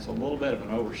 I mean, that's a little bit of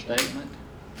an overstatement.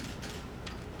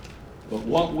 But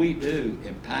what we do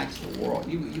impacts the world.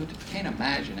 You can't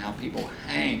imagine how people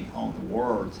hang on the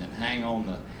words and hang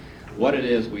on what it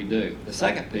is we do. The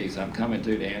second piece I'm coming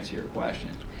to answer your question,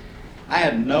 I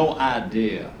had no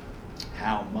idea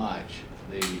how much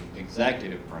the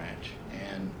executive branch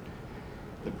and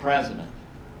the president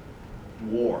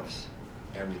dwarfs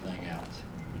everything else.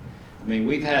 I mean,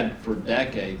 we've had for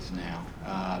decades now,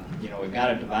 you know, we've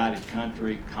got a divided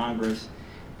country. Congress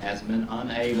has been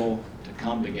unable to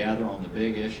come together on the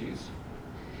big issues.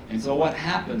 And so what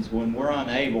happens when we're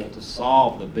unable to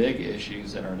solve the big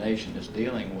issues that our nation is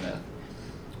dealing with,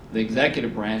 the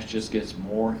executive branch just gets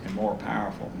more and more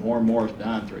powerful. More and more is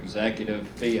done through executive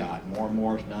fiat. More and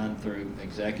more is done through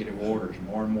executive orders.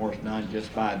 More and more is done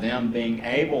just by them being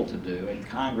able to do and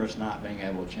Congress not being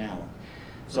able to challenge.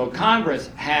 So Congress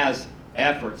has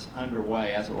efforts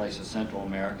underway as it relates to Central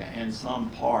America and some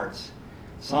parts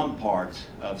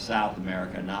of South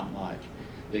America, not much.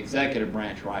 The executive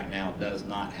branch right now does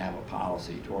not have a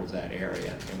policy towards that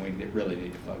area, and we really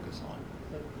need to focus on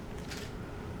it.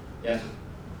 Yes?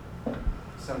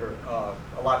 Senator, a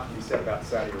lot can be said about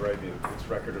Saudi Arabia, its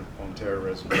record on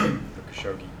terrorism, the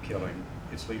Khashoggi killing,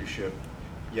 its leadership,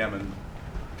 Yemen,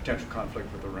 potential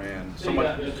conflict with Iran. So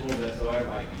much, just a little bit so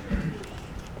everybody can hear.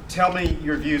 Tell me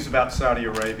your views about Saudi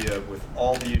Arabia with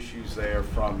all the issues there,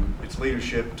 from its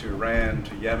leadership to Iran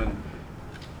to Yemen,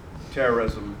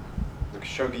 terrorism, the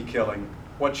Khashoggi killing.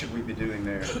 What should we be doing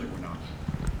there that we're not?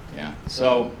 Yeah,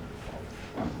 so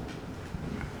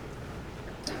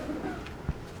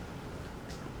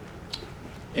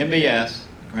MBS,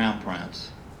 the Crown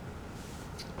Prince,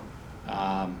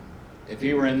 if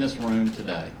he were in this room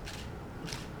today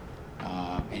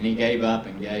and he gave up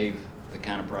and gave the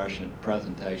kind of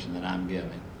presentation that I'm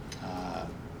giving,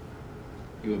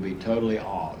 he would be totally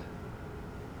awed.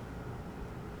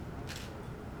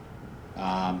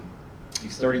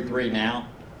 He's 33 now.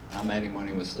 I met him when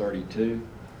he was 32.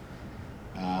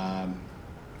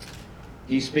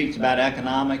 He speaks about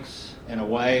economics in a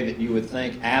way that you would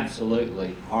think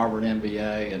absolutely Harvard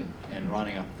MBA and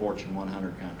running a Fortune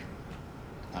 100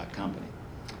 company.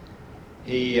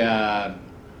 He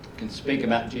can speak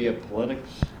about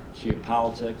geopolitics. He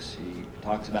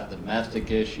talks about the domestic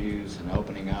issues and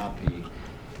opening up.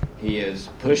 He is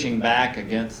pushing back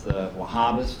against the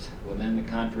Wahhabists within the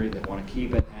country that want to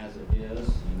keep it as it is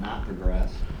and not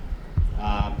progress.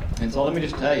 And so let me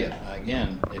just tell you,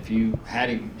 again, if you had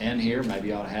him in here, maybe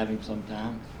you ought to have him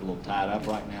sometime. He's a little tied up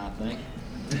right now, I think.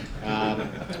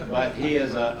 But he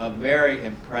is a very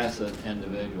impressive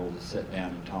individual to sit down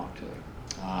and talk to.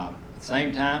 At the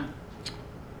same time,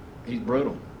 he's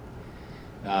brutal.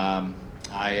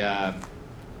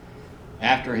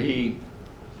 After he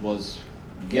was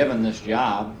given this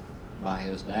job by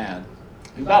his dad,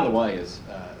 who, by the way, is,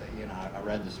 I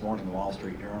read this morning in the Wall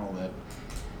Street Journal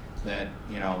that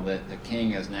the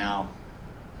king is now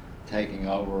taking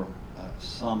over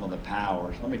some of the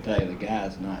powers. Let me tell you, the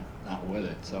guy's not with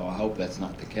it, so I hope that's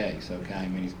not the case, okay? I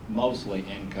mean, he's mostly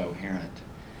incoherent.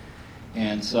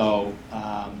 And so,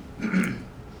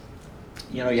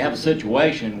 you have a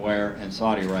situation where, in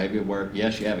Saudi Arabia, where,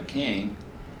 yes, you have a king,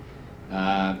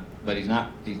 but he's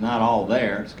not all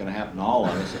there. It's going to happen to all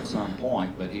of us at some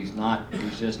point, but he's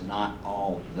just not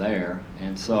all there.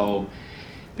 And so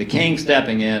the king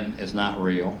stepping in is not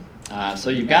real. So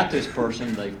you've got this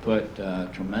person they've put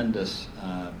tremendous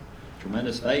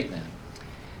faith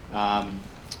in.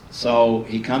 So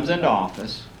he comes into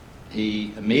office.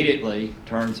 He immediately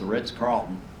turns the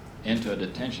Ritz-Carlton into a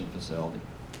detention facility,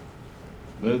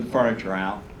 moved the furniture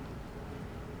out,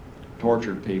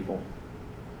 tortured people.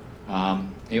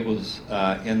 It was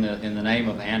in the name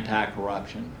of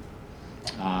anti-corruption.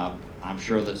 I'm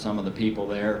sure that some of the people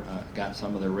there got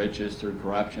some of their riches through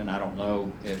corruption. I don't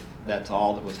know if that's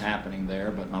all that was happening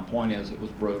there, but my point is it was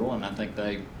brutal, and I think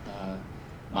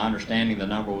my understanding the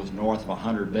number was north of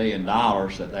 $100 billion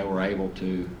that they were able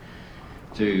to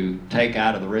take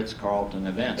out of the Ritz-Carlton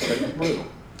events. But it was brutal.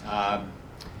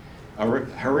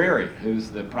 Hariri,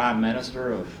 who's the prime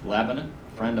minister of Lebanon,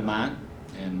 a friend of mine.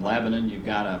 In Lebanon, you've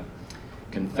got a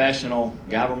confessional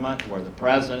government where the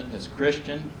president is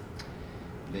Christian,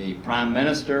 the prime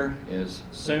minister is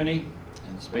Sunni,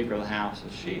 and the Speaker of the House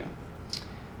is Shia.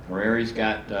 Hariri's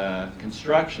got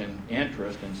construction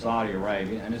interest in Saudi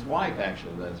Arabia, and his wife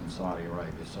actually lives in Saudi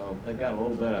Arabia, so they've got a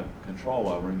little bit of control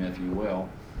over him, if you will.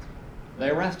 They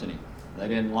arrested him. They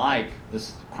didn't like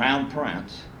this Crown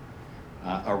Prince.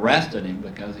 Arrested him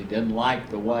because he didn't like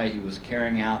the way he was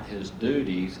carrying out his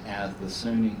duties as the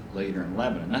Sunni leader in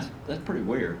Lebanon. That's pretty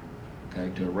weird, okay,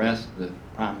 to arrest the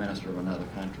prime minister of another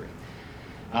country.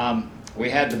 We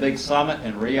had the big summit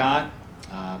in Riyadh.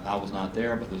 I was not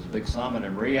there, but there was a big summit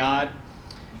in Riyadh.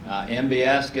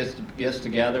 MBS gets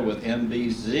together with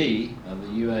MBZ of the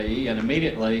UAE, and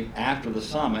immediately after the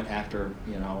summit, after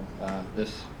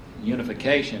this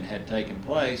unification had taken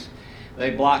place, they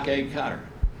blockade Qatar.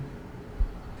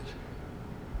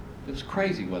 It was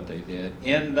crazy what they did,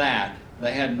 in that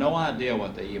they had no idea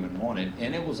what they even wanted,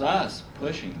 and it was us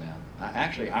pushing them.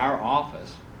 Actually, our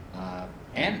office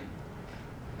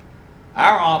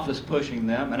pushing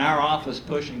them, and our office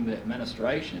pushing the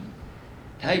administration.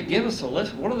 Hey, give us a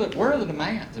list. Where are the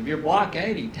demands? If you're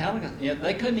blockading, telling us,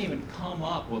 they couldn't even come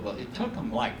up with it took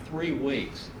them like 3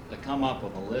 weeks to come up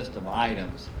with a list of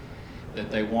items that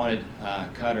they wanted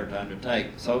Qatar to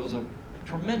undertake. So it was a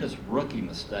tremendous rookie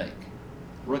mistake.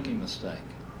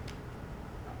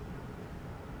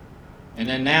 And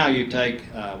then now you take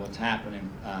what's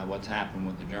happened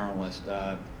with the journalist.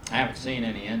 I haven't seen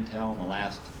any intel in the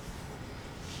last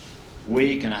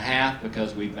week and a half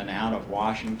because we've been out of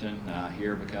Washington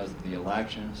here because of the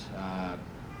elections.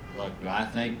 Look, do I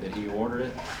think that he ordered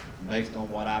it based on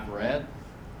what I've read?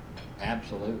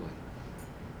 Absolutely.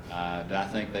 Do I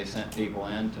think they sent people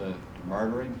in to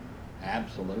murder him?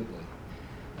 Absolutely.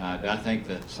 Do I think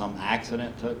that some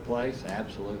accident took place?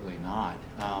 Absolutely not.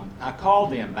 I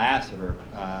called the ambassador.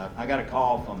 I got a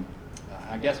call from,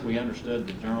 I guess we understood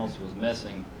the journalist was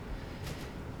missing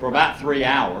for about 3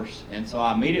 hours, and so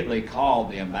I immediately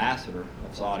called the ambassador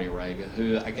of Saudi Arabia,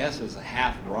 who I guess is a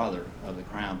half-brother of the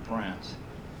Crown Prince.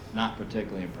 Not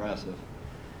particularly impressive.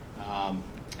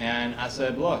 And I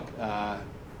said, look,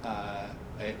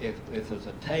 if there's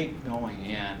a tape going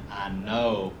in, I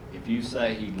know if you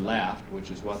say he left, which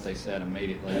is what they said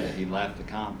immediately, that he left the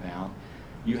compound,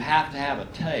 you have to have a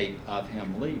tape of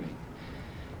him leaving.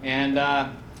 And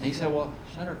he said, well,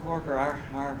 Senator Corker,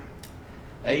 our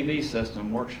AV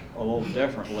system works a little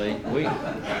differently.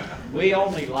 We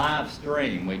only live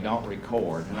stream, we don't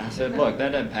record. And I said, look,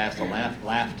 that doesn't pass the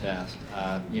laugh test.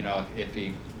 You know, if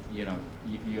he, you know,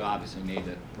 you obviously need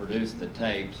to produce the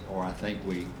tapes, or I think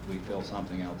we feel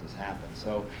something else has happened.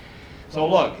 So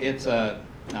look, it's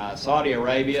Saudi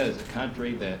Arabia is a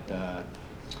country that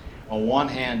on one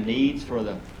hand needs for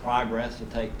the progress to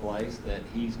take place that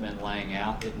he's been laying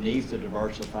out. It needs to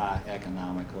diversify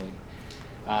economically.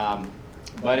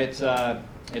 But it's a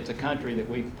country that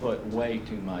we've put way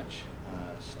too much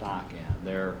stock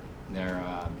in.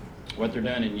 What they're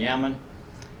doing in Yemen,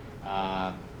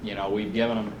 you know, we've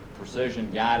given them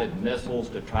precision-guided missiles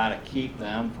to try to keep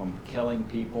them from killing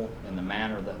people in the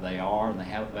manner that they are, and they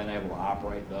haven't been able to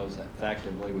operate those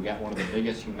effectively. We've got one of the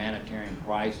biggest humanitarian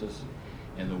crises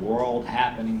in the world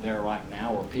happening there right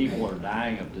now, where people are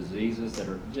dying of diseases that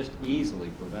are just easily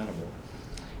preventable.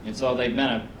 And so they've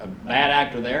been a bad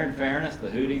actor there, in fairness. The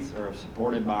Houthis are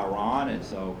supported by Iran, and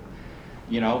so,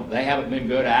 you know, they haven't been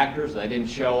good actors. They didn't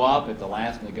show up at the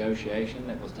last negotiation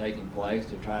that was taking place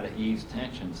to try to ease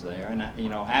tensions there. And, you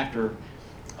know, after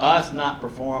us not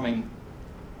performing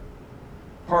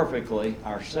perfectly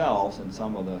ourselves in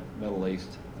some of the Middle East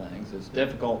things, it's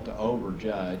difficult to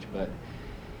overjudge, but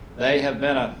they have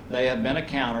been a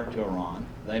counter to Iran.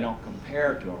 They don't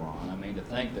compare to Iran. I mean, to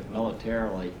think that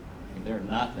militarily, they're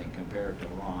nothing compared to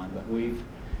Iran, but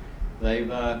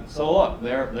so look,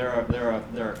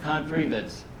 they're a country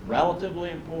that's relatively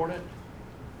important,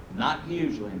 not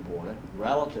hugely important,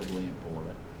 relatively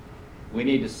important. We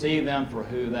need to see them for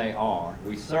who they are.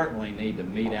 We certainly need to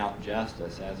mete out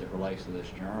justice as it relates to this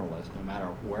journalist, no matter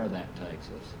where that takes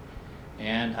us.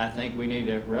 And I think we need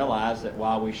to realize that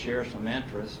while we share some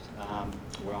interest,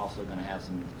 we're also going to have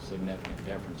some significant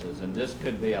differences, and this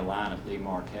could be a line of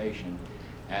demarcation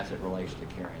as it relates to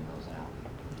carrying those out.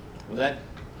 Was that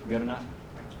good enough?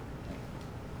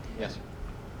 Yes, sir.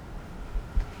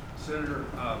 Senator,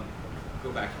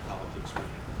 go back to politics with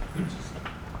you. It's just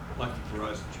lucky for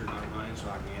us that you're not running, so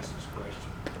I can ask this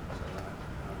question. So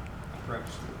I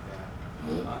preface with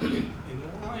that. In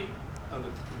light of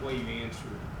the way you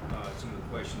answered some of the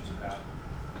questions about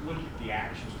look at the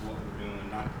actions of what we're doing,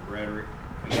 not the rhetoric.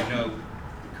 And you know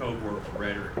the code word for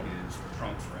rhetoric is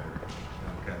Trump's rhetoric.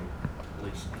 Okay, at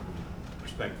least with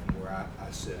respect from where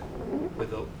I sit.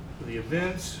 With the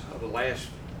events of the last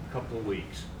couple of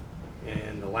weeks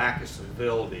and the lack of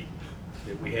civility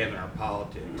that we have in our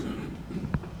politics,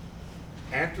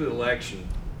 after the election,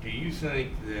 do you think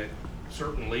that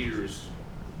certain leaders,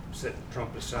 set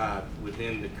Trump aside,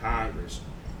 within the Congress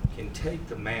can take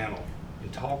the mantle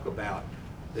and talk about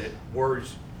that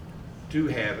words do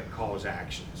have cause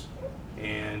actions?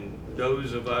 And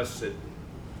those of us that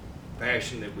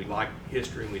fashion that we like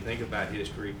history and we think about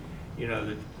history, you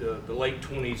know, the late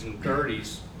 20s and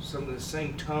 30s, some of the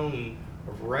same tone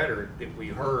of rhetoric that we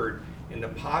heard in the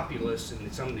populace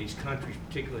in some of these countries,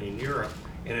 particularly in Europe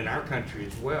and in our country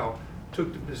as well,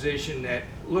 took the position that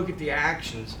look at the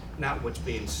actions, not what's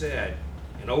being said.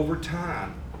 And over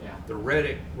time, the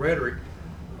rhetoric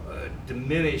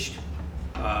diminished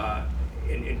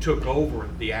and took over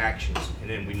the actions, and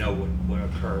then we know what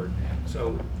occurred.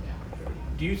 So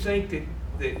do you think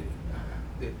that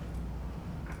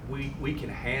we can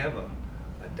have a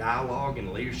dialogue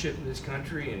and leadership in this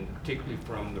country, and particularly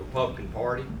from the Republican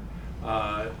Party,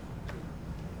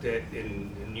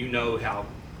 and you know how,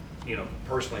 you know,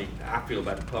 personally I feel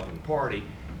about the Republican Party,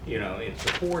 you know, in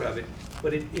support of it,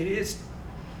 but it is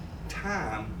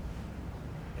time,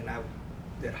 and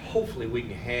that hopefully we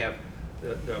can have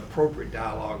the appropriate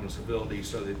dialogue and civility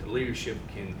so that the leadership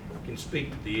can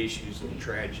speak to the issues and the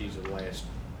tragedies of the last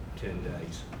 10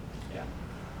 days. Yeah.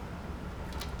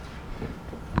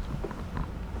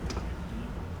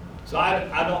 So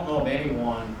I don't know of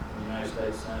anyone in the United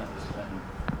States Senate that's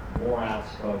been more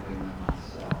outspoken than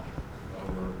myself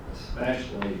over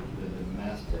especially the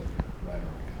domestic rhetoric.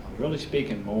 I'm really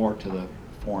speaking more to the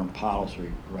foreign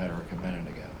policy rhetoric a minute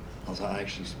ago. I was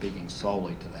actually speaking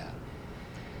solely to that.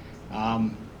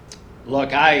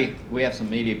 Look, we have some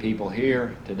media people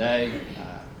here today.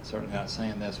 Certainly not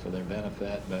saying this for their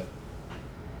benefit, but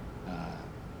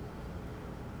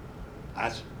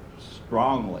I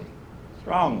strongly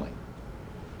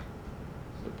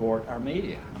support our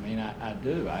media. I mean, I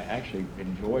do. I actually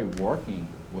enjoy working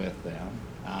with them.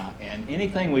 And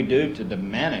anything we do to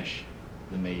diminish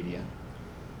the media,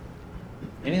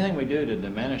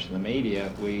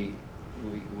 we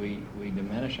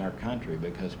diminish our country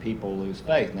because people lose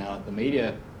faith. Now, the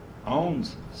media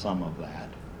owns some of that.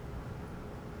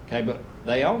 Okay, but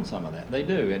they own some of that. They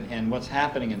do. And what's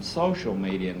happening in social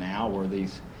media now, where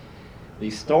these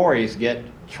stories get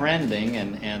trending,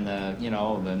 and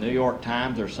the New York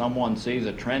Times or someone sees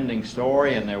a trending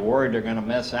story and they're worried they're going to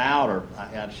miss out, or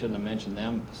I shouldn't have mentioned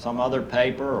them, some other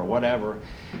paper or whatever.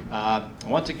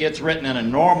 Once it gets written in a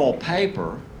normal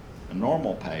paper,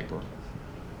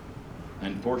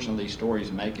 unfortunately these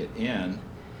stories make it in,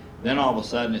 then all of a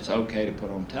sudden it's okay to put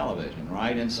on television,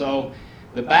 right? And so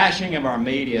the bashing of our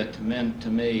media to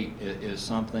me is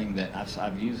something that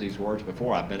I've used these words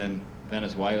before. I've been in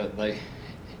Venezuela.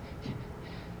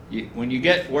 When you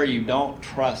get where you don't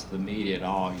trust the media at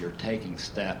all, you're taking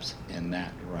steps in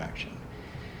that direction.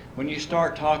 When you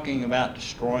start talking about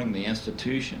destroying the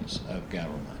institutions of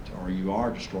government, or you are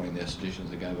destroying the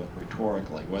institutions of government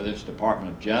rhetorically, whether it's the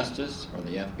Department of Justice or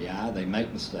the FBI, they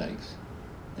make mistakes.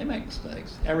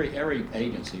 Every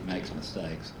agency makes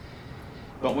mistakes.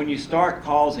 But when you start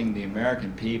causing the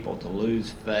American people to lose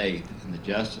faith in the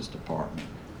Justice Department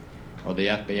or the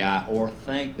FBI, or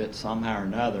think that somehow or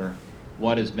another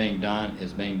what is being done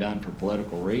for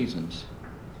political reasons,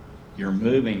 you're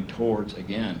moving towards,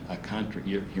 again, a country.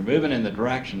 You're moving in the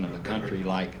direction of a country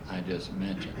like I just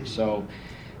mentioned. So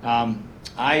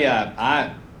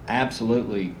I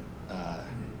absolutely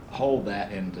hold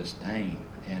that in disdain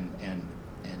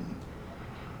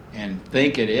and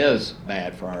think it is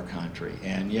bad for our country.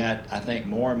 And yet I think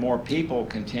more and more people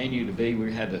continue to be,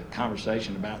 we had a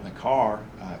conversation about in the car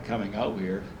coming over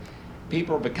here,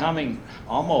 people are becoming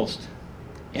almost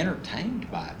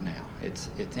entertained by it now. It's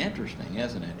interesting,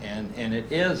 isn't it? And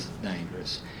it is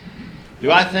dangerous.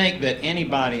 Do I think that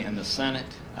anybody in the Senate,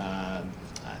 I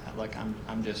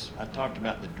talked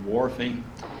about the dwarfing.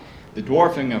 The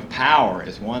dwarfing of power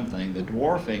is one thing. The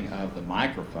dwarfing of the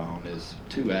microphone is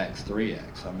 2x,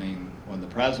 3x. I mean, when the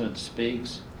president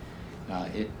speaks,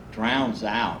 it drowns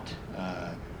out.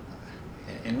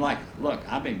 Look,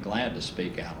 I've been glad to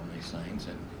speak out on these things,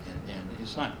 and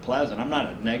it's not pleasant. I'm not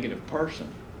a negative person.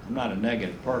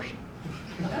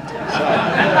 So,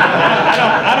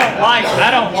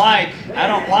 I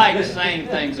don't like saying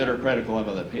things that are critical of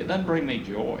other people. It doesn't bring me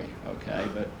joy, okay?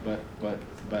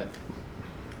 But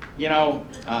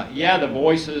the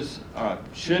voices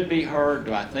should be heard.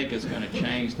 Do I think it's going to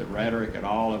change the rhetoric at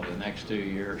all over the next 2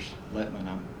 years? Littman,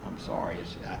 I'm sorry,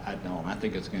 I don't. I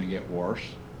think it's going to get worse.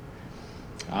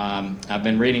 I've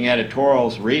been reading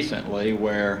editorials recently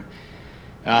where,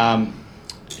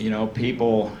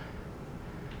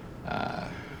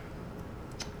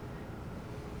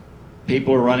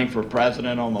 people are running for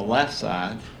president on the left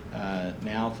side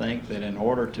now think that in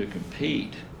order to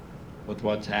compete with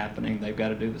what's happening, they've got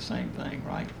to do the same thing,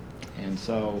 right? And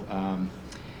so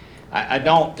I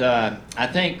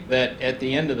think that at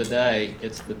the end of the day,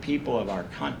 it's the people of our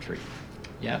country.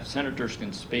 Yeah, senators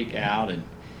can speak out, and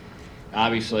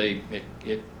obviously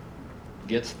it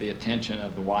gets the attention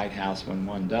of the White House when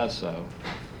one does so.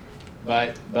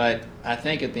 But I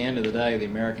think at the end of the day, the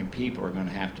American people are going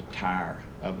to have to tire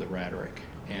of the rhetoric,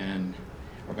 and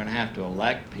we're going to have to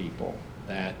elect people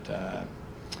that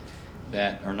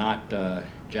are not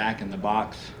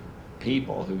jack-in-the-box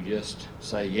people who just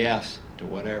say yes to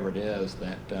whatever it is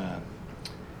that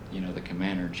the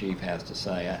commander-in-chief has to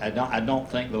say. I don't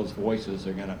think those voices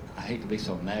are going to. I hate to be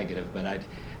so negative, but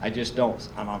I just don't.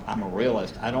 I'm a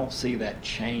realist. I don't see that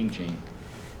changing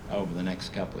over the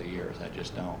next couple of years. I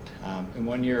just don't. And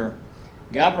when your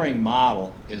governing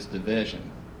model is division,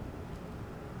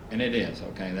 and it is,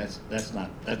 okay, that's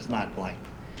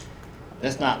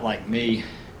not like me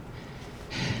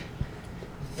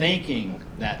thinking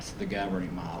that's the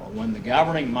governing model. When the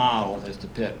governing model is to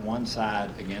pit one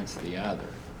side against the other,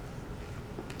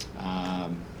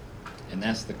 and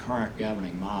that's the current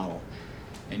governing model,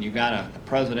 and you've got a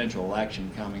presidential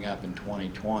election coming up in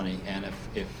 2020, and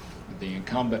if the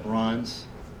incumbent runs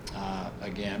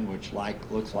again, which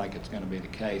looks like it's going to be the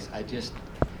case, I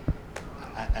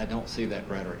don't see that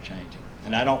rhetoric changing,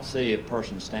 and I don't see a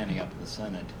person standing up in the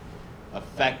Senate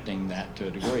affecting that to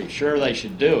a degree. Sure, they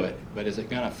should do it, but is it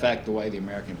going to affect the way the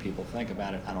American people think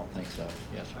about it? I don't think so.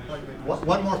 Yes, sir.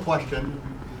 One more question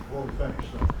before we finish.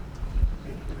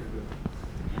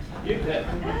 You did.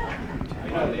 I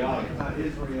know the audience.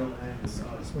 Israel and I'd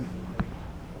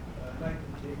like to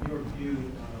take your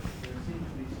view. There seems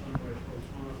to be some correspondence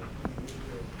between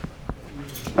Israel and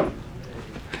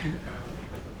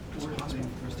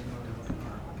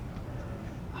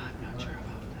I'm not sure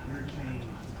about that.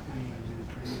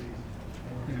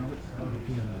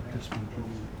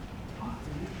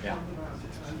 Yeah.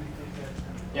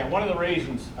 Yeah, one of the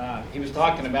reasons he was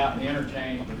talking about the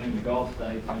interchange between the Gulf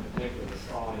states, in particular the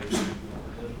Saudis.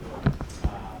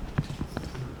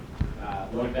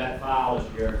 Look, that file is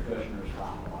Jared Kushner's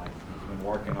file. Like, he's been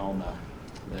working on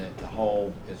the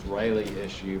whole Israeli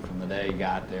issue from the day he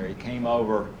got there. He came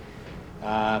over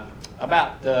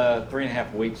about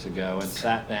 3.5 weeks ago and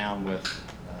sat down with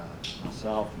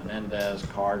myself, Menendez,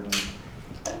 Cardin,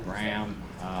 Graham,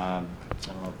 I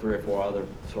don't know, 3 or 4 other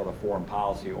sort of foreign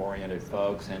policy oriented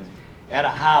folks, and at a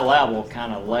high level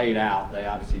kind of laid out, they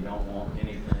obviously don't want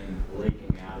anything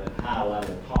leaking out. At a high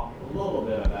level, talked a little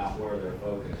bit about where their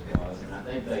focus was, and I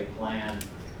think they plan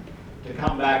to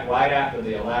come back right after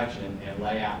the election and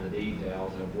lay out the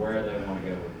details of where they want to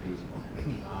go with the peace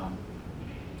plan.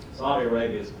 Saudi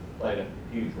Arabia's played a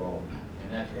huge role,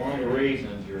 and that's one of the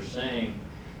reasons you're seeing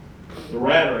the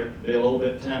rhetoric be a little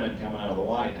bit timid coming out of the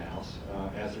White House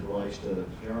as it relates to the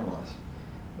journalists.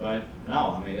 But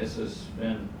no, I mean, this has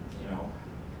been,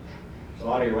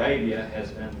 Saudi Arabia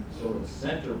has been sort of the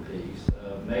centerpiece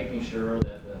of making sure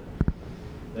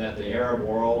that the Arab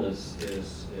world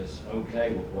is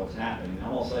okay with what's happening.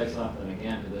 I'm going to say something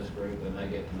again to this group and they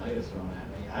get tomatoes thrown at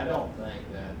me. I don't think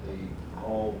that the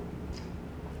whole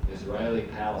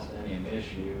Israeli-Palestinian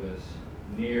issue is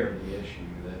near the issue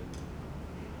that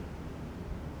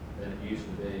it used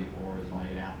to be or is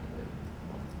made out to be.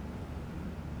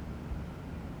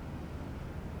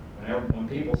 When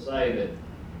people say that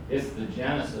it's the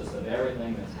genesis of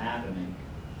everything that's happening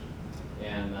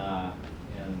in the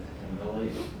Middle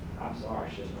East, I'm sorry,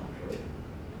 it's just not true.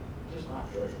 It's just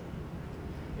not true.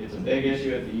 It's a big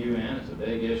issue at the UN. It's a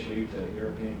big issue to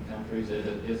European countries.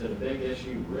 Is it a big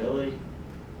issue really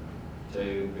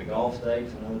to the Gulf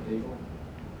states and other people?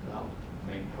 No. I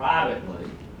mean, privately,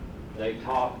 they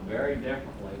talk very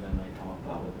differently than they talk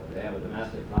publicly. They have a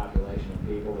domestic population of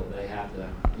people that they have to,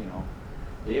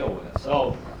 deal with.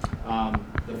 So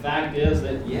the fact is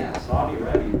that, yeah, Saudi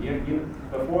Arabia,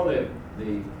 before the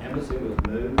embassy was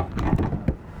moved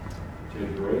to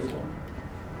Jerusalem,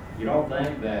 you don't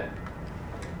think that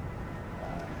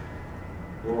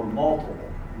there were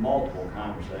multiple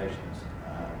conversations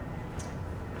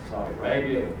with Saudi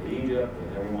Arabia, with Egypt,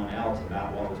 with everyone else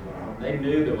about what was going on. They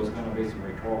knew there was going to be some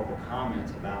rhetorical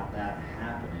comments about that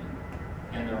happening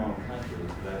in their own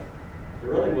countries, but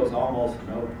there really was almost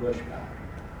no pushback.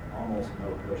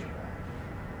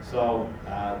 So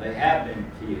they have been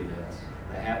key to this.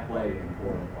 They have played an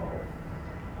important role.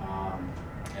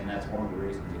 And that's one of the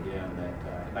reasons, again, that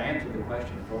if I answered the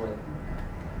question for you,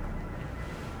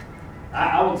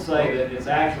 I would say that it's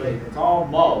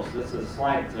almost, this is a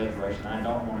slight exaggeration, I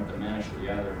don't want to diminish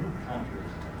the other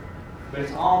countries, but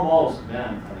it's almost been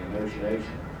a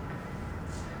negotiation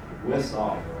with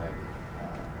Saudi Arabia.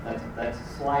 That's a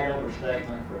slight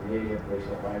overstatement for media, please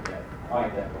don't write that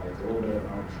quite that way. It's a little bit of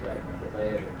an overstatement, but they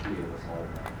have been key to this whole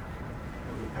thing.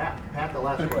 Pat, the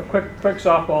last question. Quick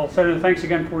softball. Senator, thanks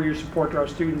again for your support to our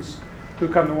students who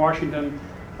come to Washington.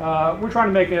 We're trying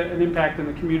to make an impact in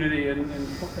the community and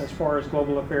as far as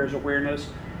global affairs awareness,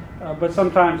 but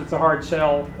sometimes it's a hard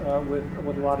sell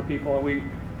with a lot of people. We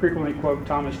frequently quote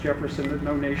Thomas Jefferson that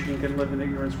no nation can live in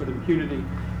ignorance with impunity.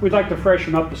 We'd like to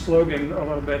freshen up the slogan a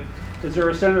little bit. Is there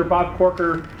a Senator Bob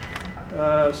Corker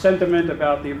sentiment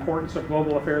about the importance of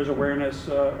global affairs awareness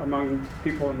among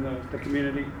people in the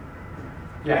community?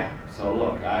 Yeah, so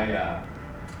look, I'm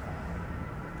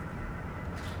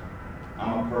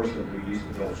a person who used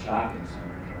to build shopping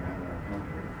centers around our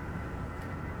country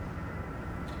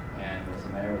and was the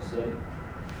mayor of the city.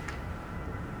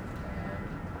 And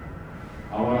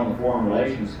I went on the Foreign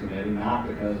Relations Committee not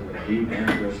because of a deep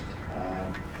interest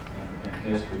in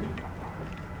history.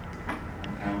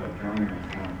 I'm kind of a journeyman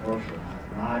kind of person,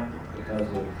 not because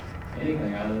of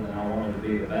anything other than I wanted to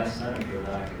be the best senator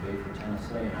that I could be for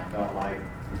Tennessee, and I felt like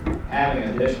having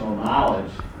additional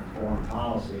knowledge in foreign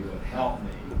policy would help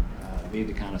me be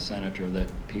the kind of senator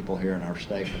that people here in our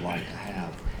state would like to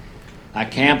have. I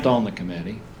camped on the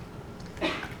committee.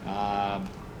 I've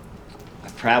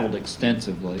traveled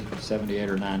extensively, 78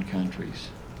 or 9 countries.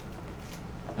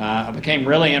 I became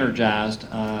really energized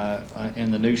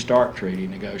in the New START Treaty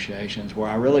negotiations, where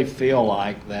I really feel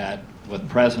like that with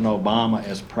President Obama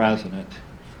as president,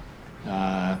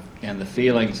 and the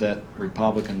feelings that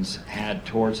Republicans had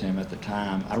towards him at the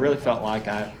time, I really felt like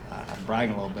I'm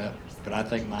bragging a little bit, but I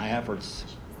think my efforts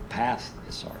passed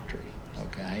the SART treaty,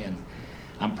 okay? And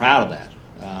I'm proud of that.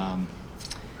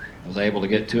 I was able to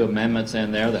get 2 amendments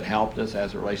in there that helped us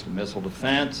as it relates to missile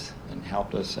defense and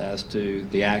helped us as to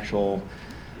the actual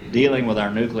dealing with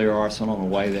our nuclear arsenal in a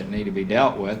way that needed to be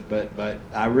dealt with. But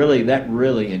that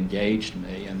really engaged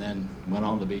me, and then went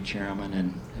on to be chairman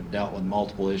and have dealt with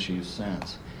multiple issues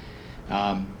since.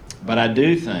 But I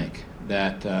do think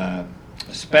that,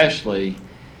 especially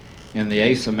in the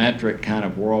asymmetric kind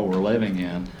of world we're living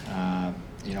in,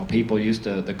 people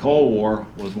the Cold War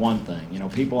was one thing.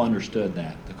 People understood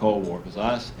that. The Cold War was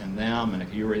us and them, and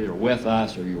if you were either with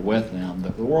us or you're with them.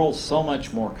 The world's so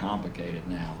much more complicated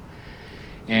now.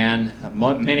 And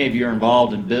many of you are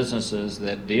involved in businesses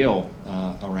that deal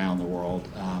around the world.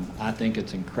 I think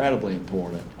it's incredibly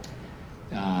important,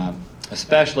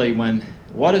 especially when,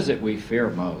 what is it we fear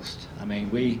most? I mean,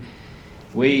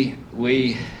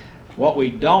 what we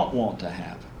don't want to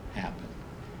have happen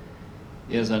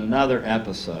is another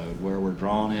episode where we're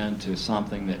drawn into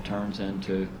something that turns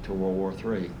into World War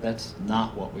III. That's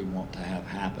not what we want to have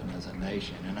happen as a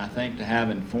nation. And I think to have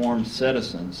informed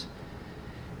citizens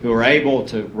who are able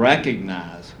to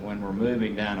recognize when we're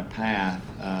moving down a path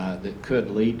that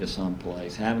could lead to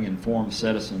someplace, having informed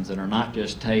citizens that are not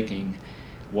just taking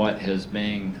what is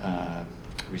being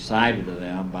recited to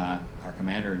them by our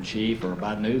commander-in-chief or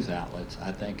by news outlets,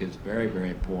 I think is very, very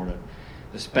important,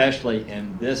 especially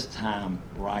in this time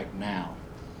right now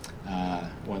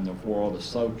when the world is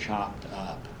so chopped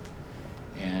up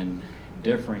and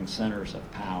differing centers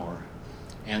of power,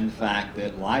 and the fact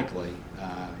that likely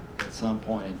at some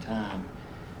point in time,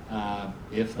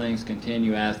 if things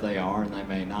continue as they are, and they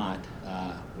may not,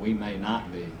 we may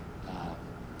not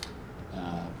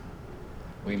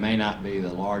be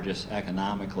the largest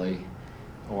economically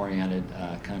oriented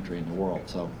country in the world.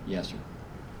 So, yes, sir.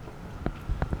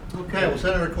 Okay, well,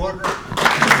 Senator Corker.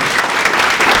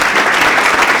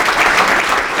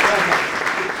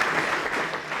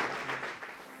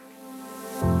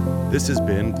 This has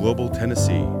been Global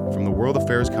Tennessee from the World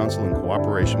Affairs Council in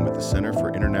cooperation with the Center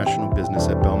for International Business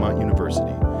at Belmont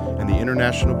University and the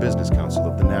International Business Council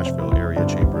of the Nashville Area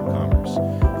Chamber of Commerce.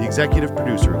 The executive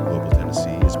producer of Global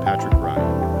Tennessee is Patrick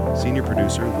Ryan, senior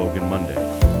producer Logan Monday,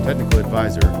 technical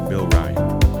advisor Bill Ryan,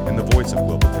 and the voice of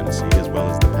Global Tennessee as well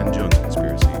as the Penn Jones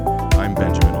Conspiracy. I'm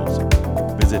Benjamin Olson.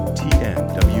 Visit